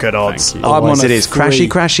not good odds. Thank you. I'm Otherwise, on a it is 3.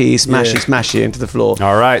 crashy, smashy, Yeah. smashy into the floor.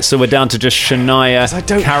 All right, so we're down to just Shania, I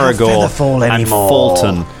don't have Caragor, Featherfall and anymore.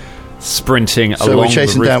 Fulton sprinting So along we're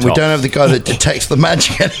chasing the down. We rooftop. don't have the guy that detects the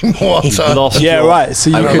magic anymore. So. Lost Yeah, your- right. So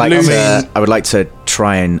you I would, could like lose. I would like to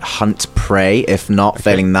try and hunt prey. If not,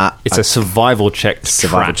 failing that, It's a survival check to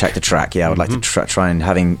survival track. check to track. Yeah, I would like to try and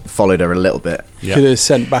having followed her a little bit. Yeah. Could have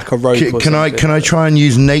sent back a rope. or Can I something. try and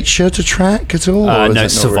use nature to track at all? or is No, that not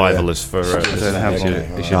survival really? is for... don't have is one.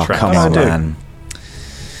 your Oh, track. come on, man.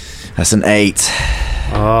 That's an 8.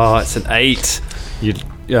 Oh, it's an 8.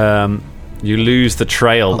 You lose the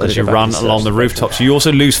trail as you run along the rooftops. You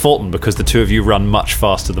also lose Fulton because the two of you run much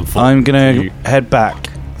faster than Fulton. I'm going You- to head back,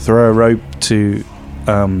 throw a rope to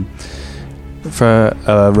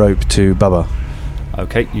Bubba.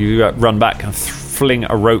 Okay, you run back and fling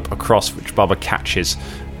a rope across, which Bubba catches.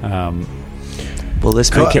 Will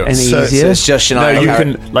this make it any So- easier? It's just No, Shania. you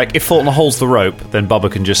can, like, if Fulton holds the rope, then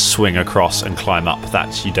Bubba can just swing across and climb up.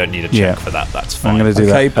 That's, you don't need a check Yeah. for that. That's fine. I'm going to do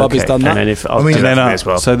Okay, that. Bubby's done And that. then if I'll mean, do that And then for me as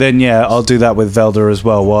well. So then, I'll do that with Velda as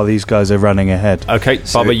well while these guys are running ahead. Okay,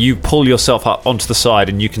 Bubba, you pull yourself up onto the side,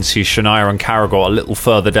 and you can see Shania and Caragor a little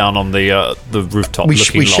further down on the rooftop, We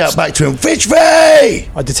looking lost. shout back to him, Fish Ray!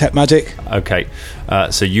 I detect magic. Okay,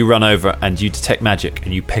 so you run over and you detect magic,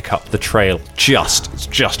 and you pick up the trail. It's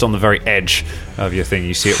just on the very edge of your thing.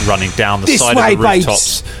 You see it running down the This side way, of the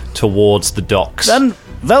rooftops towards the docks. Then,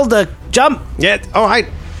 Velda, jump! Yeah, all right.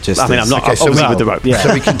 Just I mean, as- I'm not Okay, so obviously we- with the rope. Yeah.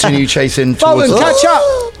 So we continue chasing Bolton, towards... catch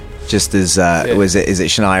up. Just as is it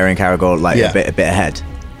Shania and Caragor like Yeah. a bit ahead?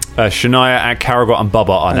 Shania and Caragor and Bubba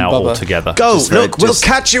are now all Bubba. together. Go, Just, look, we'll just-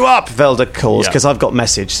 catch you up, Velda calls, Yeah. because I've got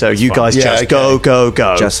message, so you fine. guys Yeah, just okay.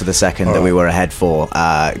 go. Just for the second that we were ahead for,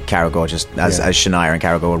 Caragor just as Shania and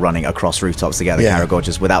Caragor were running across rooftops together, Yeah. Caragor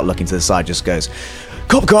just without looking to the side just goes,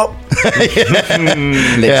 Cop.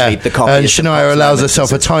 Literally, the cop. And Shania allows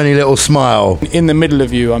herself a tiny little smile. In the middle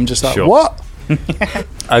of you, I'm just like, Sure. what?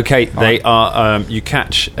 Okay, they are. You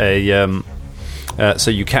catch a.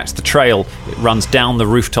 So you catch the trail. It runs down the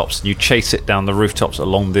rooftops, and you chase it down the rooftops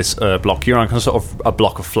along this block. You're on kind of sort of a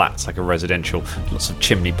block of flats, like a residential. Lots of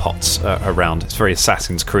chimney pots around. It's very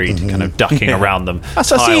Assassin's Creed, kind of ducking around them.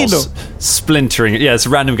 Assassino. Tiles splintering. Yeah, it's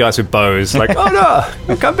random guys with bows. Like, oh no,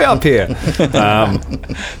 you can't be up here.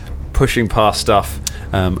 Pushing past stuff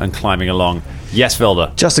and climbing along. Yes,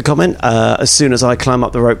 Velda. Just a comment. As soon as I climb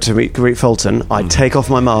up the rope to greet Fulton, I take off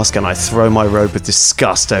my mask and I throw my robe with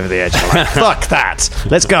disgust over the edge. I'm like, fuck that.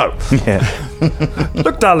 Let's go. Yeah.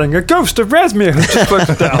 Look, darling, a ghost of Rasmir has just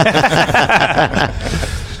broken down.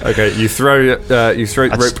 Okay, you throw the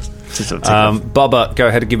rope. Bubba, go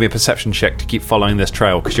ahead and give me a perception check to keep following this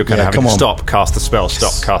trail, because you're kind of having to stop, cast the spell,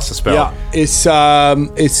 stop, cast the spell. Yeah, it's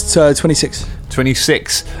 26.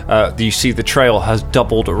 26. You see the trail has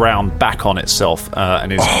doubled around back on itself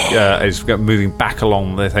and is moving back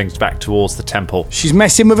along the things back towards the temple. She's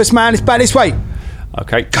messing with us, man. It's back this way.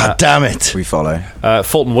 Okay. God damn it. We follow.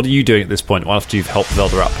 Fulton, what are you doing at this point after you've helped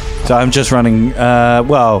Velda up? So I'm just running.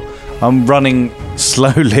 I'm running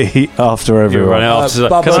slowly after everyone. You're running after.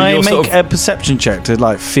 Can I make a perception check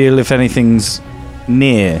to feel if anything's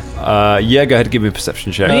near? Yeah, go ahead and give me a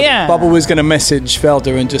perception check. Yeah. Bubba was going to message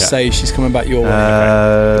Velda and just say she's coming back your way.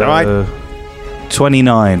 All right.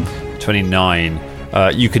 29. 29.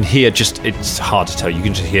 You can hear it's hard to tell. You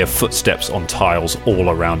can just hear footsteps on tiles all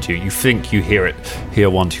around you. You think you hear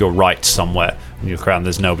one to your right somewhere. And you look around,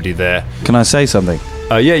 there's nobody there. Can I say something?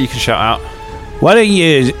 Yeah, you can shout out. Why don't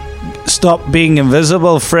you stop being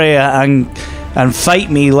invisible, Freya, and fight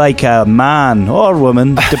me like a man or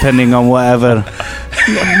woman, depending on whatever.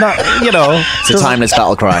 It's a timeless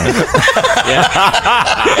battle cry.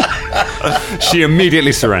 She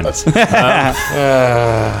immediately surrenders.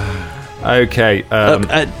 Okay.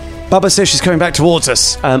 Bubba says she's coming back towards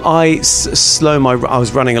us. I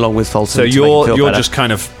was running along with Fulton. So to make him feel you're better. just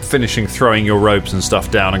kind of finishing throwing your robes and stuff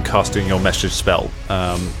down and casting your message spell.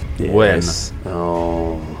 Yes.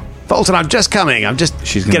 Oh, Fulton, I'm just coming. I'm just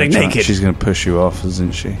getting naked. She's going to push you off,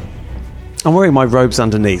 isn't she? I'm wearing my robes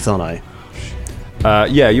underneath, aren't I?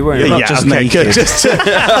 Yeah, you're wearing. You're not just naked. Good. Just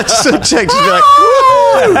check to be like,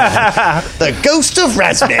 woo! The ghost of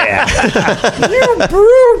Rasmir. You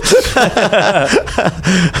brute!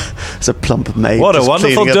 It's a plump maid. What a just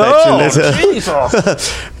wonderful cleaning up dog! extra litter.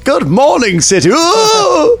 Good morning, city.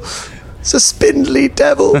 Ooh! It's a spindly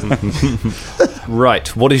devil.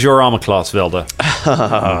 Right. What is your armor class, Velda?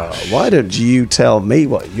 Why don't you tell me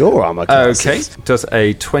what your armor class Okay. is? Does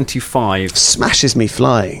a 25. Smashes me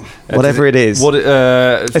flying. Whatever it is.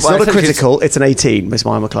 It's not a critical, it's an 18 is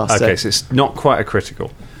my armor class. Okay, so it's not quite a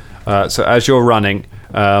critical. So as you're running,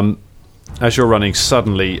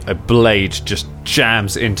 suddenly a blade just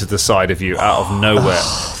jams into the side of you out of nowhere.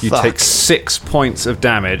 You take 6 points of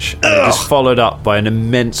damage, and it is followed up by an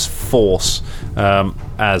immense force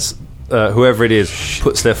as whoever it is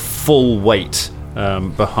puts their full weight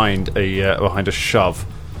behind a shove.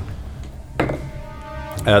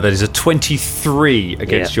 That is a 23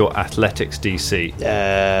 against your athletics DC.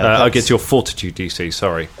 Against your fortitude DC,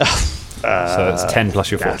 sorry. So it's 10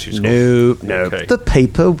 plus your fortitude score. No. Okay. The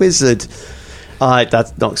paper wizard.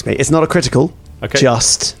 That knocks me. It's not a critical. Okay.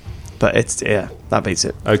 But that beats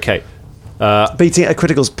it. Okay. Beating a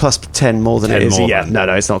critical's plus 10 more than 10 it is. more Yeah, than-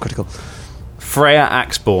 no, it's not critical. Freya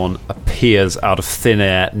Axeborn appears out of thin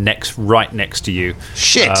air right next to you.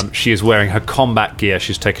 Shit. She is wearing her combat gear.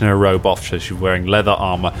 She's taken her robe off, so she's wearing leather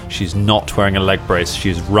armor. She's not wearing a leg brace. She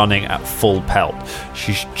is running at full pelt.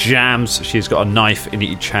 She's got a knife in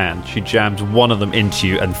each hand. She jams one of them into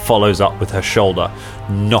you and follows up with her shoulder,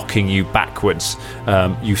 knocking you backwards.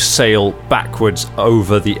 You sail backwards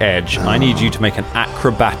over the edge. I need you to make an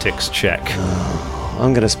acrobatics check.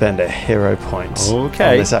 I'm going to spend a hero point on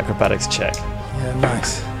this acrobatics check. Yeah,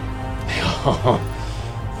 nice.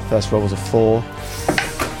 First roll was a 4.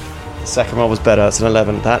 Second roll was better. It's an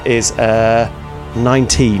 11. That is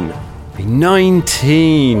 19.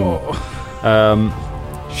 19.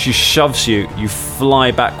 She shoves you. You fly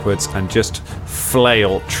backwards and just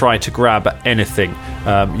flail. Try to grab at anything.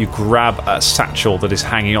 You grab a satchel that is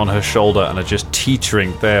hanging on her shoulder and are just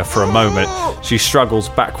teetering there for a moment. She struggles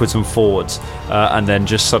backwards and forwards and then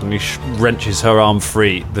just suddenly wrenches her arm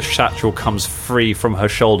free. The satchel comes free from her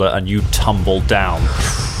shoulder and you tumble down.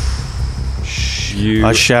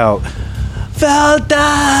 I shout, Velda!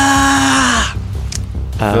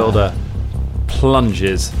 Velda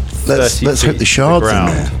plunges. Let's hit the shards in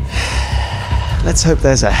there. Let's hope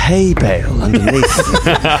there's a hay bale underneath.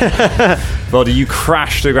 Velda, you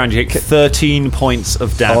crash to the ground. You take 13 points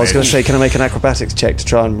of damage. I was going to say, can I make an acrobatics check to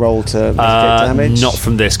try and roll to mitigate damage? Not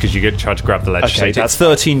from this, because you tried to grab the ledge. Okay, So you take that's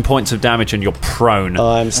 13 points of damage and you're prone.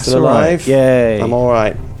 I'm still all right. alive. Yay. I'm all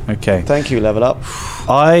right. Okay. Thank you, Level Up.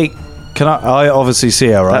 I obviously see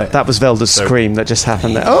her, right? That was Velda's scream that just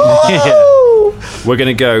happened there. We're going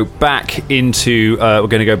to go back into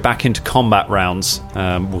combat rounds.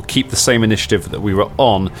 We'll keep the same initiative that we were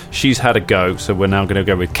on. She's had a go, so we're now going to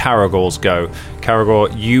go with Karagor's go.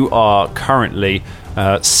 Karagor, you are currently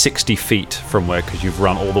 60 feet from where, because you've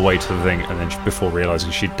run all the way to the thing, and then before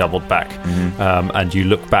realizing she'd doubled back. And you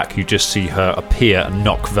look back, you just see her appear and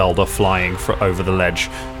knock Velda flying over the ledge,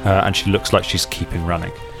 and she looks like she's keeping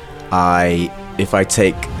running. If I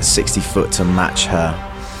take 60 foot to match her,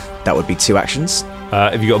 that would be 2 actions.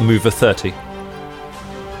 Have you got a move of 30? Or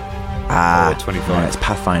 25? No, it's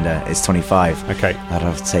Pathfinder. It's 25. Okay. I'd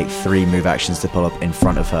have to take 3 move actions to pull up in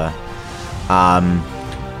front of her.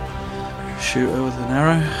 Shoot her with an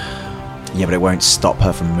arrow. Yeah, but it won't stop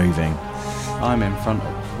her from moving. I'm in front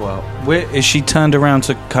of. Well, where is she turned around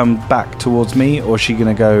to come back towards me, or is she going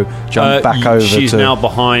to go jump back over? She's now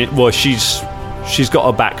behind. Well, she's got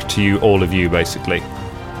her back to you, all of you, basically.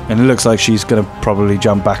 And it looks like she's going to probably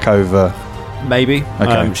jump back over. Maybe.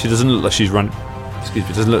 Okay. She doesn't look like she's running. Excuse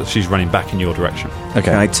me. Doesn't look like she's running back in your direction. Okay.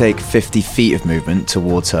 Can I take 50 feet of movement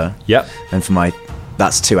towards her? Yep. And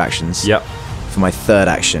that's 2 actions. Yep. For my third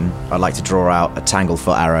action, I'd like to draw out a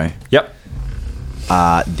Tanglefoot arrow. Yep.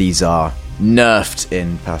 These are nerfed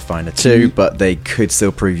in Pathfinder 2, but they could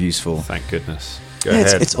still prove useful. Thank goodness. Go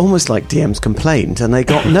ahead. It's almost like DMs complained and they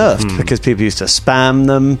got nerfed because people used to spam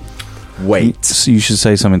them. Wait. So you should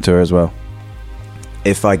say something to her as well.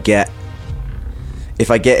 If I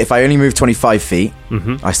only move 25 feet,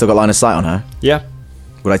 I still got line of sight on her. Yeah.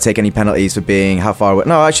 Would I take any penalties for being how far away?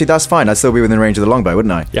 No, actually, that's fine. I'd still be within range of the longbow,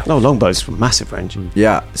 wouldn't I? Yeah. No, longbows massive range.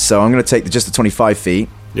 Yeah. So I'm going to take just the 25 feet,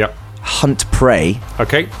 Yep. hunt prey,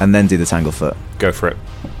 Okay. and then do the Tanglefoot. Go for it.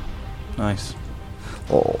 Nice.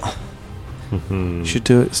 Oh. You should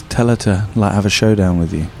do it. Tell her to have a showdown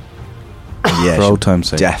with you. Yeah, For she'll old time's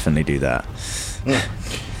sake. definitely do that.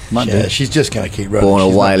 Yeah, she's just going to keep running. Born a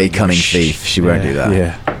She's not wily, gonna cunning give a thief. She won't do that.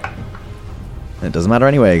 Yeah. It doesn't matter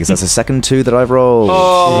anyway, because that's the second 2 that I've rolled.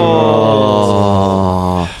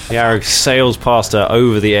 The arrow sails past her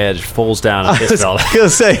over the edge, falls down, and hits Velda. I was going to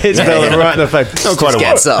say, hits Velda right in the face. Not quite a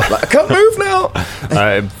Gets up. Like, I can't move now.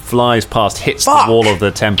 It flies past, hits the wall of the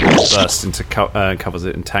temple, bursts into covers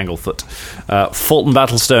it in Tanglefoot. Fulton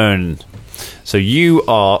Battlestone. So you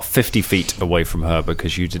are 50 feet away from her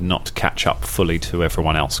because you did not catch up fully to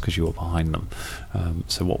everyone else because you were behind them.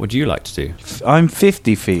 So what would you like to do? I'm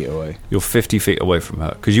 50 feet away. You're 50 feet away from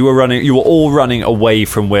her because you were all running away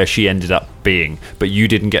from where she ended up being, but you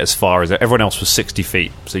didn't get as far as everyone else was 60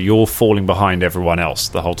 feet. So you're falling behind everyone else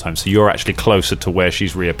the whole time. So you're actually closer to where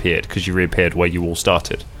she's reappeared because you reappeared where you all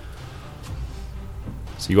started.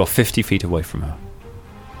 So you are 50 feet away from her.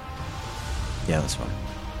 Yeah, that's fine.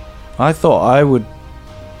 I thought I would.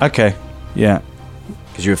 Okay. Yeah.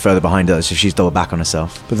 Because you were further behind her, so she's doubled back on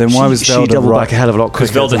herself. But then why was she Velda doubled right? back a hell of a lot Because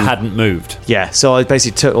quicker? Velda hadn't moved. Yeah, so I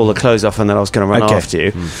basically took all the clothes off and then I was going to run Okay. after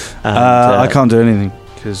you. And, I can't do anything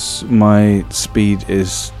because my speed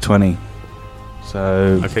is 20.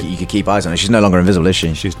 So Okay. You could keep eyes on her. She's no longer invisible, is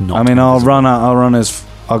she? She's not. I mean, I'll run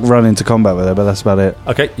into combat with her, but that's about it.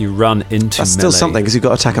 Okay, you run into That's still melee. something because you've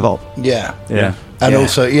got attack of op. Yeah. Yeah. And Yeah.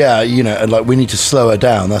 also, and like we need to slow her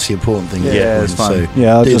down. That's the important thing. Yeah, it's fine. So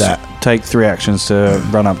Yeah, I'll do just that. take 3 actions to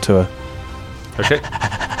run up to her. Okay.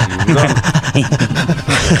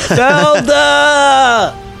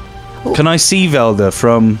 Velda! Can I see Velda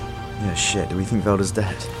from? Yeah, shit. Do we think Velda's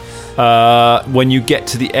dead? When you get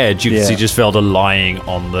to the edge, you can Yeah. see just Velda lying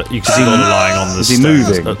on the. You can see Velda lying on the Is he stones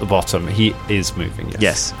moving? at the bottom. He is moving. Yes.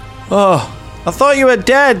 Yes. Oh, I thought you were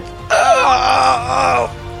dead.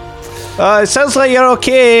 It sounds like you're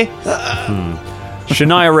okay.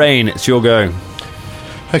 Shania Rain, it's your go.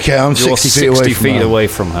 Okay, I'm You're 60 feet away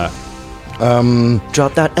from her. from her.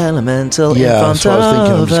 Drop that elemental in Yeah, front that's what I was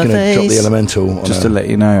thinking. I'm of just her going to drop the face. elemental on Just her. to let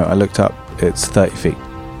you know, I looked up. It's 30 feet.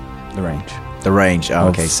 The range. The range. Oh,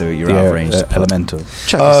 okay, so you're the out of range. Elemental.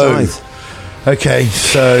 Check Oh. the scythe. Okay,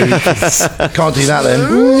 so can't do that then.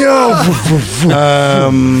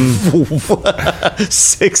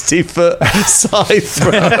 60-foot side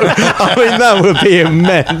throw. I mean, that would be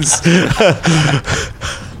immense.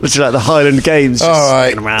 Literally like the Highland Games. Just All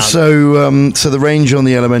right. spinning around. So the range on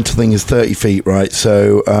the elemental thing is 30 feet, right?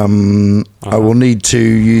 So I will need to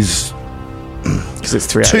use Because it's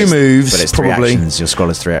 3 2 hours. moves, But it's 3 probably. actions. Your scroll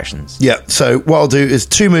is 3 actions. Yeah, so what I'll do is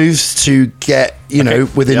 2 moves to get,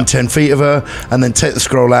 within 10 feet of her, and then take the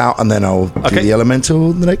scroll out, and then I'll do the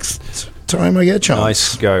elemental the next time I get a chance.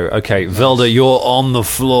 Nice go. Okay, Velda, you're on the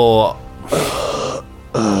floor.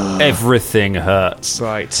 Everything hurts.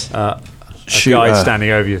 Right. A Shoot guy her.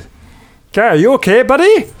 standing over you. Okay, are you okay,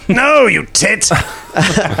 buddy? No, you tit!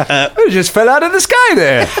 You just fell out of the sky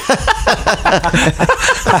there.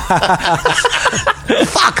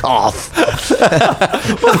 Fuck off!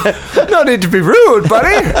 No need to be rude,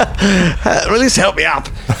 buddy. At least help me up.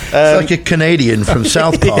 It's like a Canadian from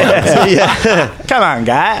South Park. Come on,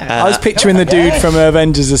 guy. I was picturing the dude from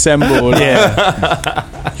Avengers Assemble.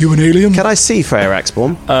 Yeah. You an alien? Can I see Freya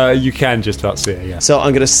Axborn? You can just about see it, yeah. So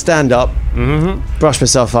I'm going to stand up, brush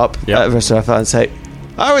myself up, Yeah. brush myself out and say,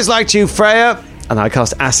 I always liked you, Freya. And I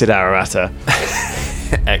cast Acid Arrow at her.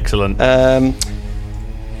 Excellent.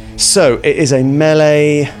 So it is a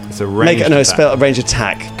melee. It's a ranged attack. A range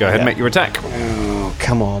attack. Go ahead and Yeah. make your attack. Oh,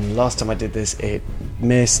 come on. Last time I did this, it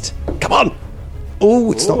missed. Come on.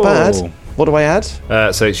 Oh, it's not bad. What do I add?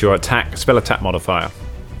 So it's your spell attack modifier,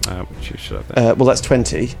 which you should have there. Well, that's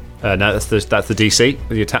 20. No, that's the DC,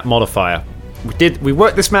 the attack modifier. We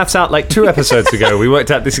worked this maths out like 2 episodes ago. We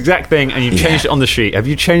worked out this exact thing, and you changed it on the sheet. Have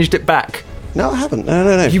you changed it back? No, I haven't.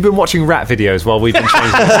 No. You've been watching rat videos while we've been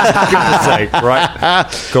changing it. For goodness sake, right?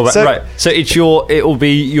 Go back. So- Right. So it will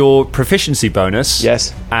be your proficiency bonus.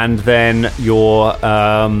 Yes. And then your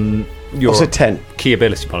Also 10. key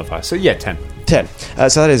ability modifier. So yeah, 10. 10.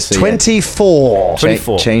 So that is yeah. 24.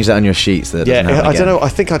 24. Change that on your sheet so that it Yeah, doesn't happen I don't again. know. I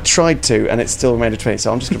think I tried to, and it still remained a 20,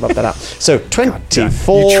 so I'm just going to rub that out. So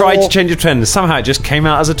 24. You tried to change your 10, and somehow it just came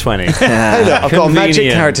out as a 20. Hey, look, I've got a magic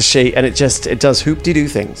Convenient. character sheet, and it does hoop-de-doo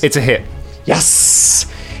things. It's a hit. Yes!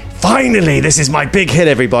 Finally, this is my big hit,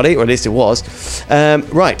 everybody, or at least it was.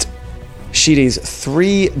 Right. She deals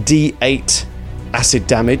 3d8 acid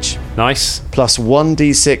damage Nice. plus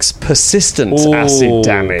 1d6 persistent Ooh, acid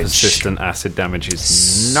damage. Persistent acid damage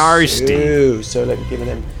is nasty. Ooh, so let me give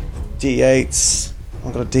them d8s.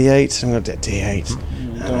 I've got a d8. I'm going to do a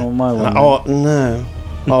d8. Don't my one. Oh, no.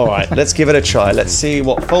 All right, let's give it a try. Let's see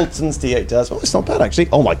what Fulton's d8 does. Oh, it's not bad, actually.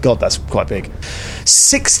 Oh, my God, that's quite big.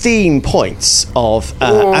 16 points of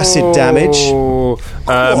acid damage.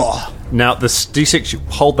 Now, the D6, you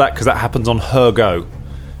hold that because that happens on her go.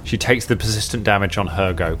 She takes the persistent damage on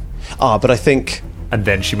her go. But I think... And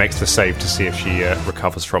then she makes the save to see if she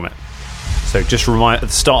recovers from it. So just remind, at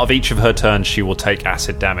the start of each of her turns, she will take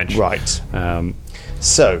acid damage. Right.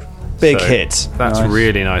 So, big hit. That's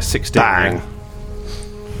really nice. 16. Bang.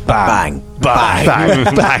 Bang. Bang.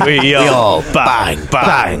 Bang. Bang. We all bang.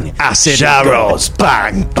 Bang. Acid arrows.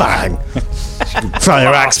 Bang. Bang.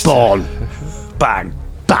 Freya Axborn. Bang.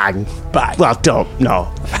 Bang. Bang. Well, don't.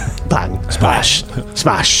 No. Bang. Smash.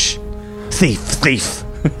 Smash. Thief.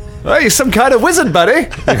 Hey, you're some kind of wizard, buddy.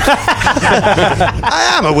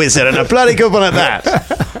 I am a wizard and a bloody good one at that.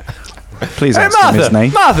 Please Hey, ask him his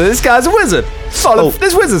name. Martha, this guy's a wizard.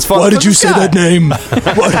 This wizard's Why did you say that name?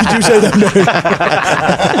 Why did you say that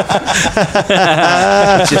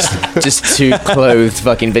name? just 2 clothed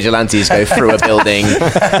fucking vigilantes go through a building.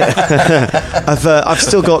 I've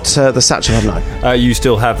still got the satchel, haven't I? You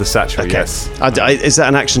still have the satchel, yes. Is that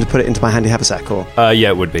an action to put it into my handy haversack, or? Yeah,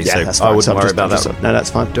 it would be. Yeah, so that's fine. I wouldn't So I'm worry just- about I'm that. just- No, that's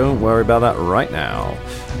fine. Don't worry about that right now.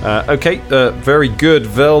 Okay, very good,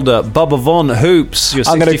 Velda. Bubba Von Hoops, you're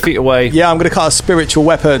 60 feet away. Yeah, I'm going to cast a spiritual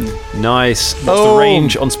weapon. Nice. What's the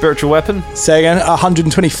range on spiritual weapon? Say again,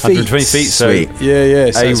 120 feet. 120 feet, so Sweet.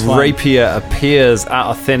 Yeah. So it's a fine. rapier appears out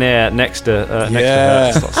of thin air next to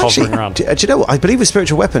her, starts hovering around. Do you know what? I believe with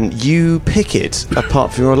spiritual weapon, you pick it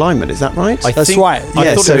apart from your alignment. Is that right? That's right. I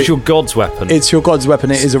Yeah, thought so- it was your god's weapon. It's your god's weapon.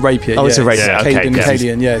 It is a rapier. Oh, it's a rapier. Yeah, okay, Caden, yes.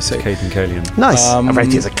 Cadian, yeah. So Caden Calian. nice. A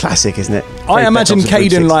rapier's a classic, isn't it? I imagine Very Caden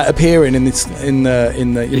Beddogs like appearing in the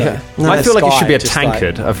you know. I feel like it should be a just like-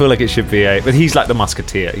 tankard. I feel like it should be but he's like the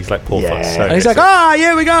musketeer. He's like Porthos. Yeah. So And he's like,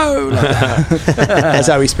 here we go. Like that. That's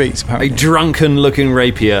how he speaks, a apparently. drunken-looking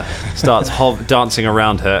rapier starts dancing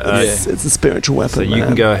around her. It's a spiritual weapon. So you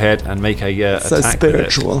can go ahead and make a So attack with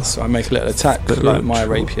it. spiritual. So I make a little attack like my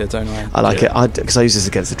rapier, don't I? I like it because I use this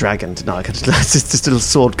against the dragon. Didn't I? I could just a little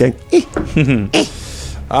sword going.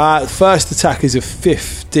 First attack is a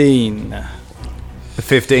 15.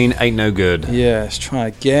 15 ain't no good. Yeah, let's try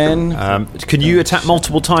again. Can you attack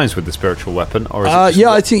multiple times with the spiritual weapon, or is it just Yeah,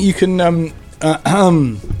 one? I think you can. No.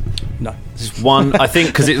 Just one? I think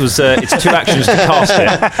because it's 2 actions to cast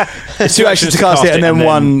it. It's 2 actions to cast it, and then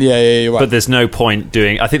one. Yeah, you're right. But there's no point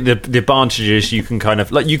doing. I think the advantage is you can kind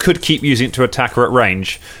of like you could keep using it to attack her at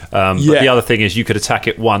range. But the other thing is you could attack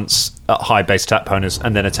it once high base attack bonus,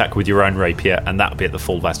 and then attack with your own rapier, and that'll be at the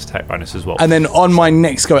full base attack bonus as well. And then on my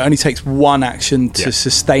next go, it only takes one action to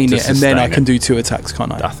sustain it, and then I can do 2 attacks,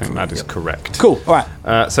 can't I? I think that is correct. Cool. All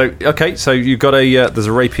right. So you've got there's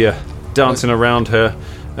a rapier dancing around her.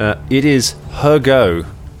 It is her go.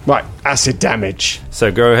 Right, acid damage.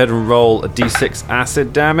 So go ahead and roll a d6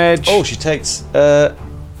 acid damage. Oh, she takes... that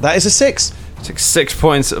is a 6. Takes 6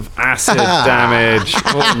 points of acid damage.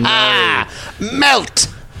 Oh, no.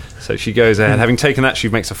 Melt! So she goes ahead. Having taken that, she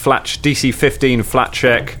makes a flat DC 15 flat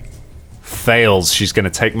check. Fails. She's going to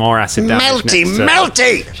take more acid damage.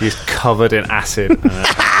 Melty! She's covered in acid.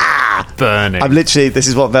 Burning. I'm literally... This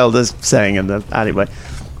is what Velda's saying in the alleyway.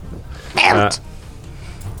 Melt!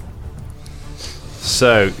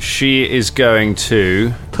 So she is going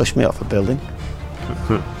to... Push me off a building.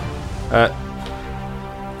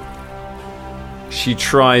 She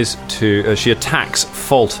tries to... she attacks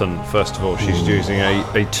Fulton, first of all. She's using a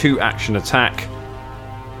 2-action attack.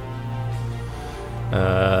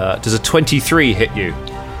 Does a 23 hit you?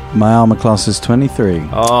 My armor class is 23.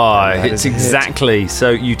 Oh, it hits exactly.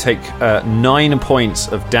 So you take 9 points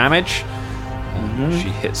of damage. She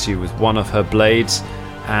hits you with one of her blades.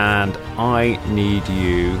 And I need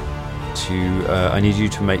you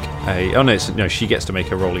to make a... Oh, no, she gets to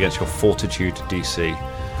make a roll against your Fortitude DC.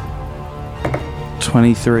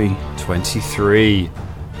 23. 23.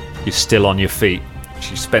 You're still on your feet.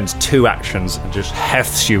 She spends 2 actions and just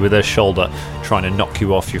hefts you with her shoulder, trying to knock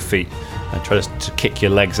you off your feet and tries to kick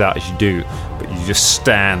your legs out as you do, but you just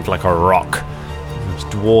stand like a rock. It's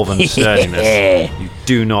dwarven sturdiness. You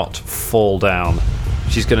do not fall down.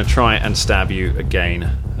 She's going to try and stab you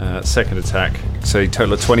again. Second attack. So a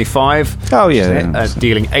total of 25. Oh, yeah.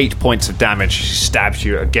 Dealing 8 points of damage. She stabs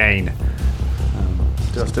you again.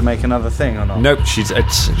 Do I have to make another thing or not? Nope. She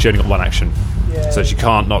only got 1 action, so she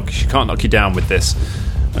can't knock you down with this.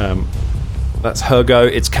 That's her go.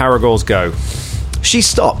 It's Caragor's go. She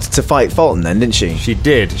stopped to fight Fulton then, didn't she? She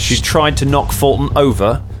did. She tried to knock Fulton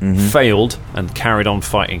over, failed, and carried on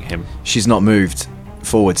fighting him. She's not moved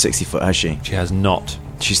forward 60 foot, has she? She has not.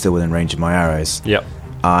 She's still within range of my arrows. Yep.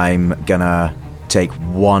 I'm gonna take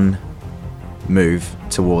 1 move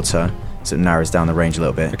towards her, so it narrows down the range a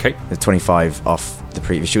little bit. Okay. There's 25 off the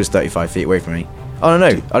previous. She was 35 feet away from me. Oh, no,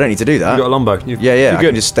 I don't need to do that. You got a longbow. Yeah, I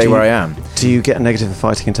can just stay where I am. Do you get a negative for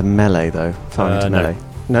fighting into melee, though? Melee?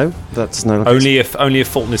 No? That's no... Only if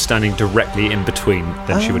Fulton is standing directly in between,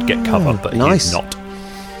 then she would get cover, but nice. he's not.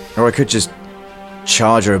 Or I could just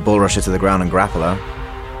charge her, bull rush her to the ground and grapple her.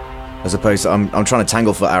 As opposed to, I'm trying to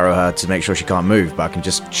tanglefoot arrow her to make sure she can't move, but I can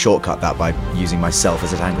just shortcut that by using myself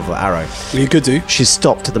as a tanglefoot arrow. Well, you could do. She's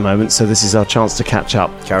stopped at the moment, so this is our chance to catch up.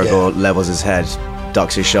 Caragor levels his head,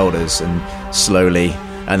 ducks his shoulders, and slowly,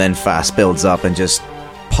 and then fast, builds up and just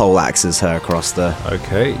poleaxes her across the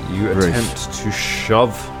you roof. attempt to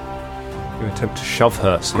shove... You attempt to shove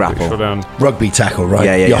her. So Grapple. down. Rugby tackle, right?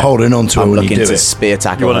 Yeah. You're holding on to her I'm when you looking do to it. spear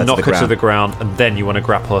tackle You want her to knock her to the ground. ground, and then you want to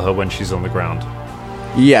grapple her when she's on the ground.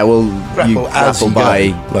 Yeah, well, you Grapple as grapple you by,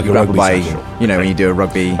 go, like a rugby tackle. when you do a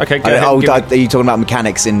rugby. Okay, go ahead and give are you talking about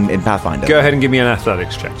mechanics in Pathfinder? Go ahead and give me an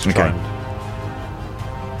athletics check to try Okay. and...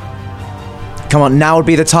 Come on, now would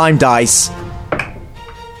be the time, dice.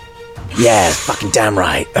 Yeah, fucking damn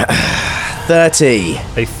right. 30.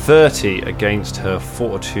 A 30 against her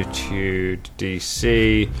Fortitude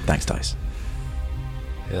DC. Thanks, dice.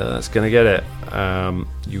 Yeah, that's going to get it.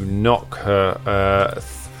 You knock her...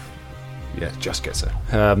 just gets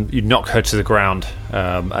her. You knock her to the ground,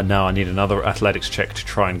 and now I need another athletics check to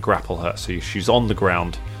try and grapple her. So she's on the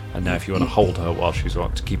ground, and now if you want to hold her while she's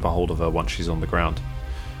on... To keep a hold of her once she's on the ground.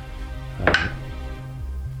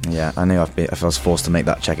 Yeah, I knew if I was forced to make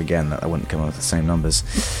that check again, that I wouldn't come up with the same numbers.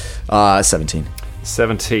 17.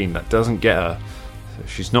 17, that doesn't get her. So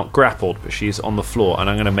she's not grappled, but she's on the floor, and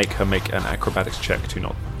I'm going to make her make an acrobatics check to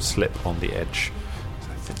not slip on the edge. So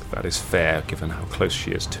I think that is fair, given how close she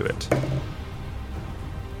is to it.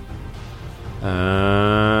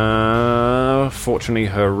 Fortunately,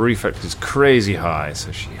 her reflex is crazy high,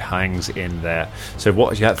 so she hangs in there. So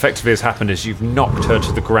what effectively has happened is you've knocked her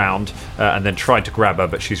to the ground and then tried to grab her,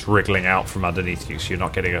 but she's wriggling out from underneath you, so you're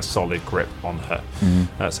not getting a solid grip on her.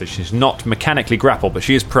 So she's not mechanically grappled, but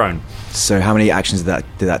she is prone. So how many actions did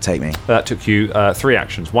that take me? That took you 3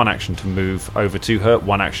 actions. 1 action to move over to her,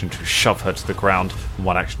 1 action to shove her to the ground, and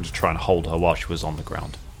 1 action to try and hold her while she was on the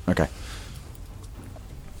ground. Okay.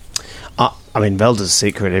 I mean, Velda's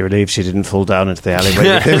secretly relieved she didn't fall down into the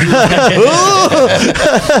alleyway.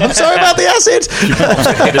 I'm sorry about the acid.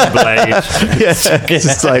 Hidden blade. Yes,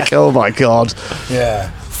 it's like, oh my god.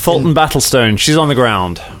 Yeah. Fulton Battlestone, she's on the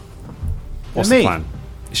ground. What's the Me? plan?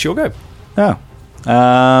 It's your go. Oh.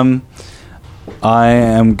 I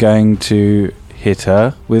am going to hit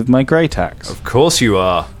her with my great axe. Of course you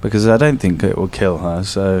are. Because I don't think it will kill her,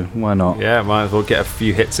 so why not? Yeah, might as well get a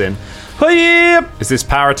few hits in. Oh, yeah. Is this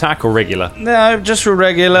power attack or regular? No, just for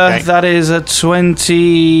regular. Okay. That is a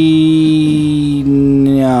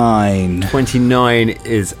 29. 29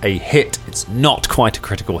 is a hit. It's not quite a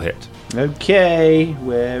critical hit. Okay,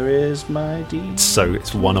 where is my D? So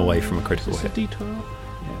it's one away from a critical hit. D12?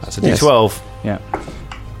 That's a D12. Yeah.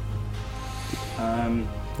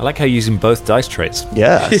 I like how you're using both dice traits.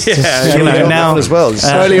 Yeah. Now as well.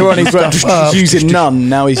 Earlier on, he's using none.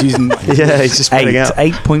 Now he's using. Yeah, he's just spreading out.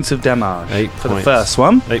 8 points of damage 8 for points. the first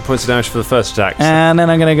one. 8 points of damage for the first attack. And then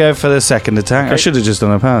I'm going to go for the second attack. Okay. I should have just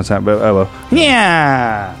done a power attack, but oh well.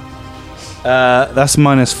 Yeah! That's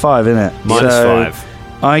 -5, isn't it? -5.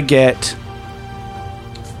 I get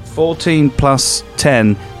 14 plus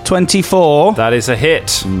 10, 24. That is a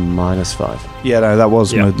hit. -5. Yeah, no, that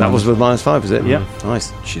was Yeah, That was with -5, is it? Yeah.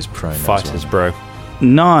 Nice. She's prone. Fighters, bro.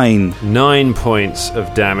 9. 9 points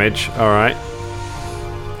of damage. All right.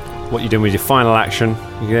 What are you doing with your final action?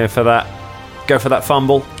 You go for that? Go for that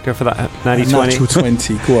fumble? Go for that natty 20? Natural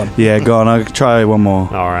 20. Go on. Yeah, go on. I'll try one more.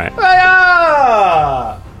 All right.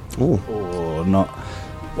 Ooh. Or not.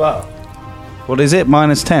 Well, what is it?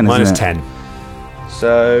 -10, isn't Minus it? 10.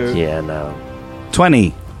 So, Yeah, no.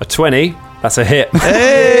 20. A 20. That's a hit.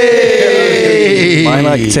 My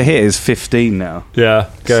like to hit is 15 now. Yeah.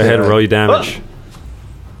 Go ahead and roll your damage.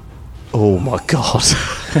 Oh my god.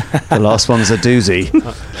 The last one's a doozy.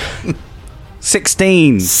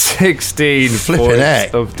 16. Flipping 16 points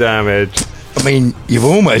heck. of damage. I mean, you've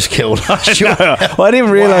almost killed us. Well, I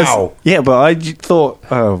didn't realise. Wow. Yeah, but I thought,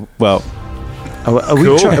 oh, well. Are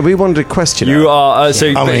Cool. we wanted a question. You are. So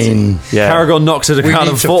I mean, Paragon knocks her to the we ground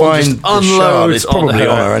need and to falls and find just the shard. unloads It's probably on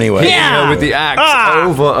on her anyway. hitting her with the axe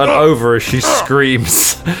over and over as she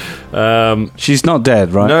screams. She's not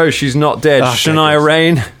dead, right? No, she's not dead. Shania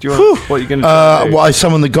Rain, do you want? What are you going to do? well, I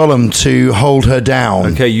summoned the golem to hold her down.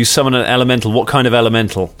 Okay, you summon an elemental. What kind of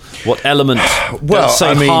elemental? What element? Well, don't say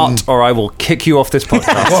I mean- heart, or I will kick you off this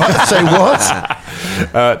podcast. What? Say what?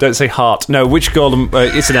 Don't say heart. No, which golem?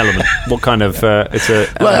 It's an element. What kind of? It's a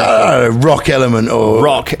Rock element or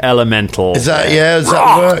rock elemental. Is that does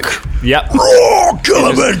that work? Yep. Rock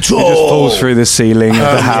elemental. It just falls through the ceiling of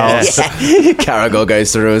the house. Caragor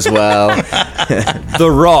goes through as well. The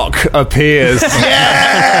rock appears.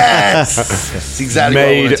 Yes, that's exactly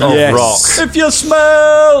Made what of rock. If you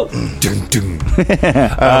smell.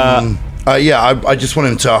 I just want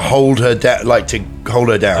him to hold her down, hold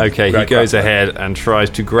her down. Okay, he goes ahead and tries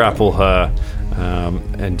to grapple her,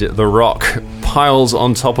 and the rock piles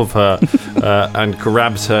on top of her and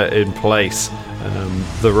grabs her in place.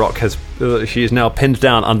 The rock has. She is now pinned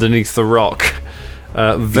down underneath the rock.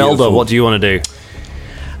 Velda, what do you want to do?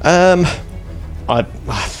 I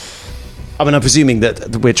mean, I'm presuming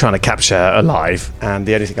that we're trying to capture her alive, and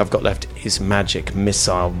the only thing I've got left is magic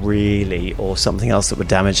missile, really, or something else that would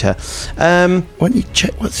damage her. Why don't you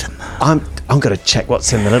check what's in there? I'm going to check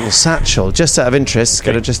what's in the little satchel, just out of interest.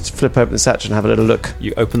 Going to just flip open the satchel and have a little look.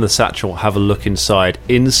 You open the satchel, have a look inside.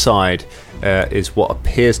 Inside is what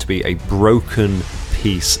appears to be a broken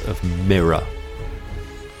piece of mirror.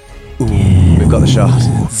 We've got the shard.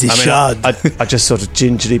 I just sort of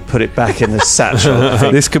gingerly put it back in the satchel.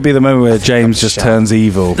 This could be the moment where James just turns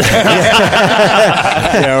evil.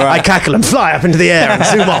 I cackle and fly up into the air and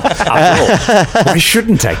zoom off. After all, why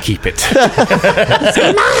shouldn't I keep it? It's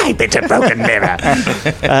my bit of broken mirror.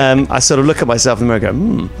 I sort of look at myself in the mirror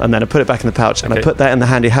and go, and then I put it back in the pouch, and I put that in the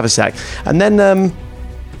handy haversack. And then...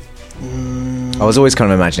 I was always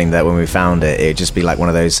kind of imagining that when we found it, it'd just be like one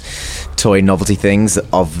of those toy novelty things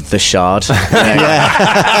of the shard.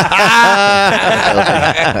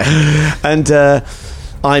 And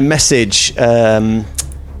I message Bubba.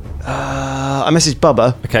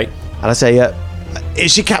 Okay. And I say,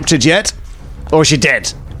 is she captured yet? Or is she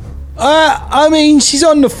dead? I mean, she's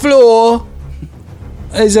on the floor.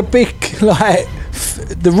 There's a big,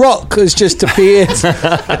 the rock has just appeared.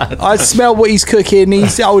 I smell what he's cooking.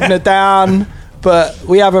 He's holding her down. But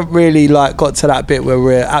we haven't really, got to that bit where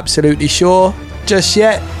we're absolutely sure just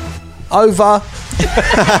yet. Over. I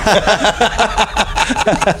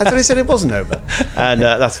thought he said it wasn't over. And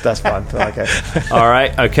that's fine. Okay. All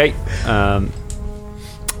right, okay.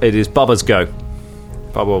 It is Bubba's go.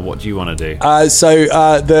 Bubba, what do you want to do? So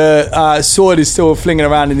the sword is still flinging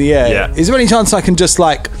around in the air. Yeah. Is there any chance I can just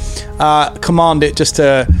command it just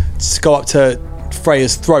to go up to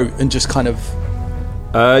Freya's throat and just kind of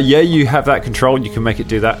Yeah, you have that control. You can make it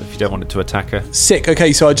do that if you don't want it to attack her. Sick.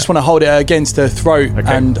 Okay, so I just want to hold it against her throat,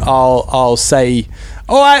 and I'll say,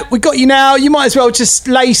 "All right, we got you now. You might as well just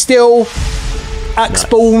lay still, axe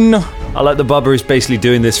spawn." I like the bubba who's basically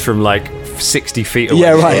doing this from like 60 feet away.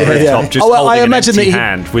 Yeah, right. Top, just I imagine an empty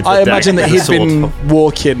hand with the I imagine deck that and he'd the been sword.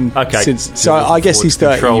 walking since. So I guess he's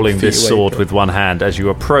 30 controlling feet this away, sword but- with one hand as you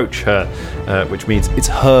approach her, which means it's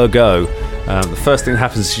her go. The first thing that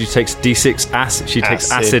happens is she takes D6 acid. She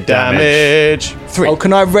takes acid damage. 3. Oh,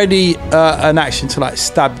 can I ready an action to like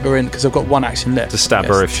stab her in? Because I've got one action left. To stab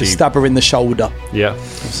her if to she- stab her in the shoulder Yeah. or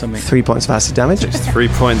something. 3 points of acid damage. 3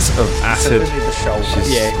 points of acid.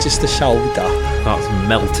 Yeah, just the shoulder. Starts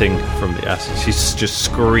melting from the acid. She's just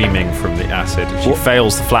screaming from the acid. If she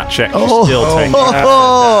fails the flat check, she still takes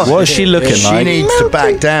acid. What is she looking She like? needs to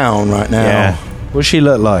back down right now. Yeah. What does she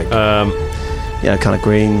look like? Yeah, kind of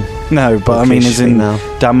green. No, but I Okay, mean, she's as in now.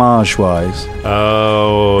 damage-wise.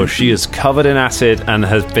 Oh, she is covered in acid and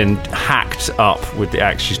has been hacked up with the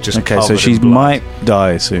axe. She's just Okay, covered so she in blood. might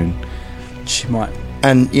die soon. She might.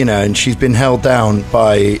 And, and she's been held down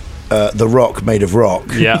by the rock made of rock.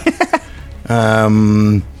 Yeah.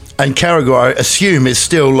 And Caragor, I assume, is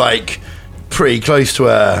still, like, pretty close to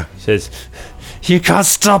her. Says, "You can't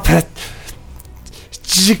stop it.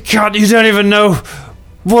 You can't. You don't even know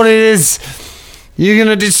what it is. You're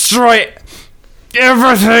gonna destroy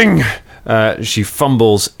everything." She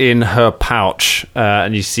fumbles in her pouch,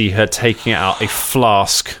 and you see her taking out a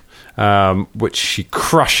flask, which she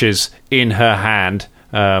crushes in her hand.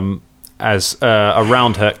 As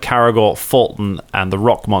around her, Caragor, Fulton, and the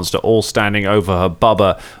rock monster all standing over her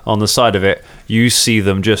bubba on the side of it, you see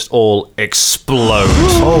them just all explode.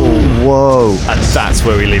 Oh, whoa. And that's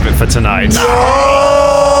where we leave it for tonight.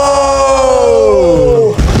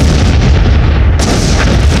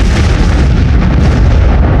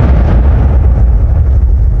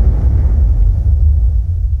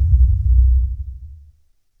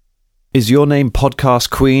 Is your name Podcast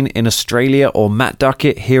Queen in Australia or Matt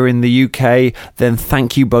Duckett here in the UK? Then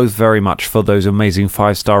thank you both very much for those amazing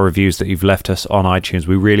 5-star reviews that you've left us on iTunes.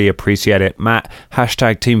 We really appreciate it. Matt,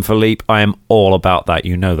 hashtag Team Philippe. I am all about that.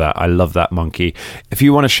 You know that. I love that monkey. If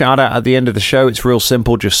you want a shout out at the end of the show, it's real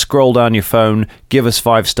simple. Just scroll down your phone, give us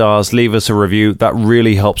 5 stars, leave us a review. That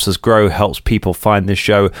really helps us grow, helps people find this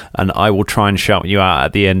show, and I will try and shout you out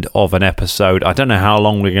at the end of an episode. I don't know how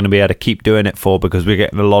long we're going to be able to keep doing it for because we're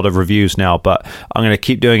getting a lot of reviews now, but I'm going to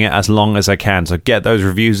keep doing it as long as I can. So get those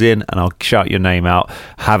reviews in and I'll shout your name out.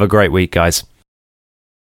 Have a great week, guys.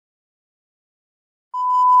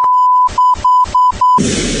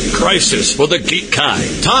 Crisis for the geek kind.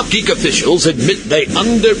 Top geek officials admit they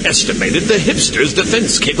underestimated the hipsters'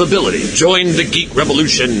 defense capability. Join the geek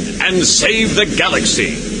revolution and save the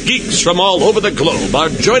galaxy. Geeks from all over the globe are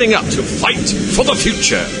joining up to fight for the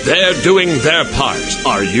future. They're doing their part.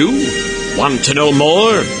 Are you? Want to know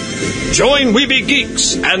more? Join Weeby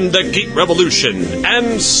Geeks and the Geek Revolution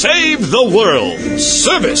and save the world.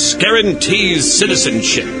 Service guarantees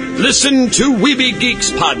citizenship. Listen to Weeby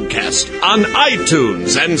Geeks podcast on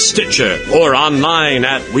iTunes and Stitcher or online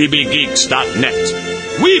at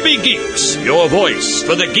WeebyGeeks.net. Weeby Geeks, your voice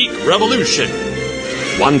for the Geek Revolution.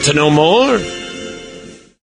 Want to know more?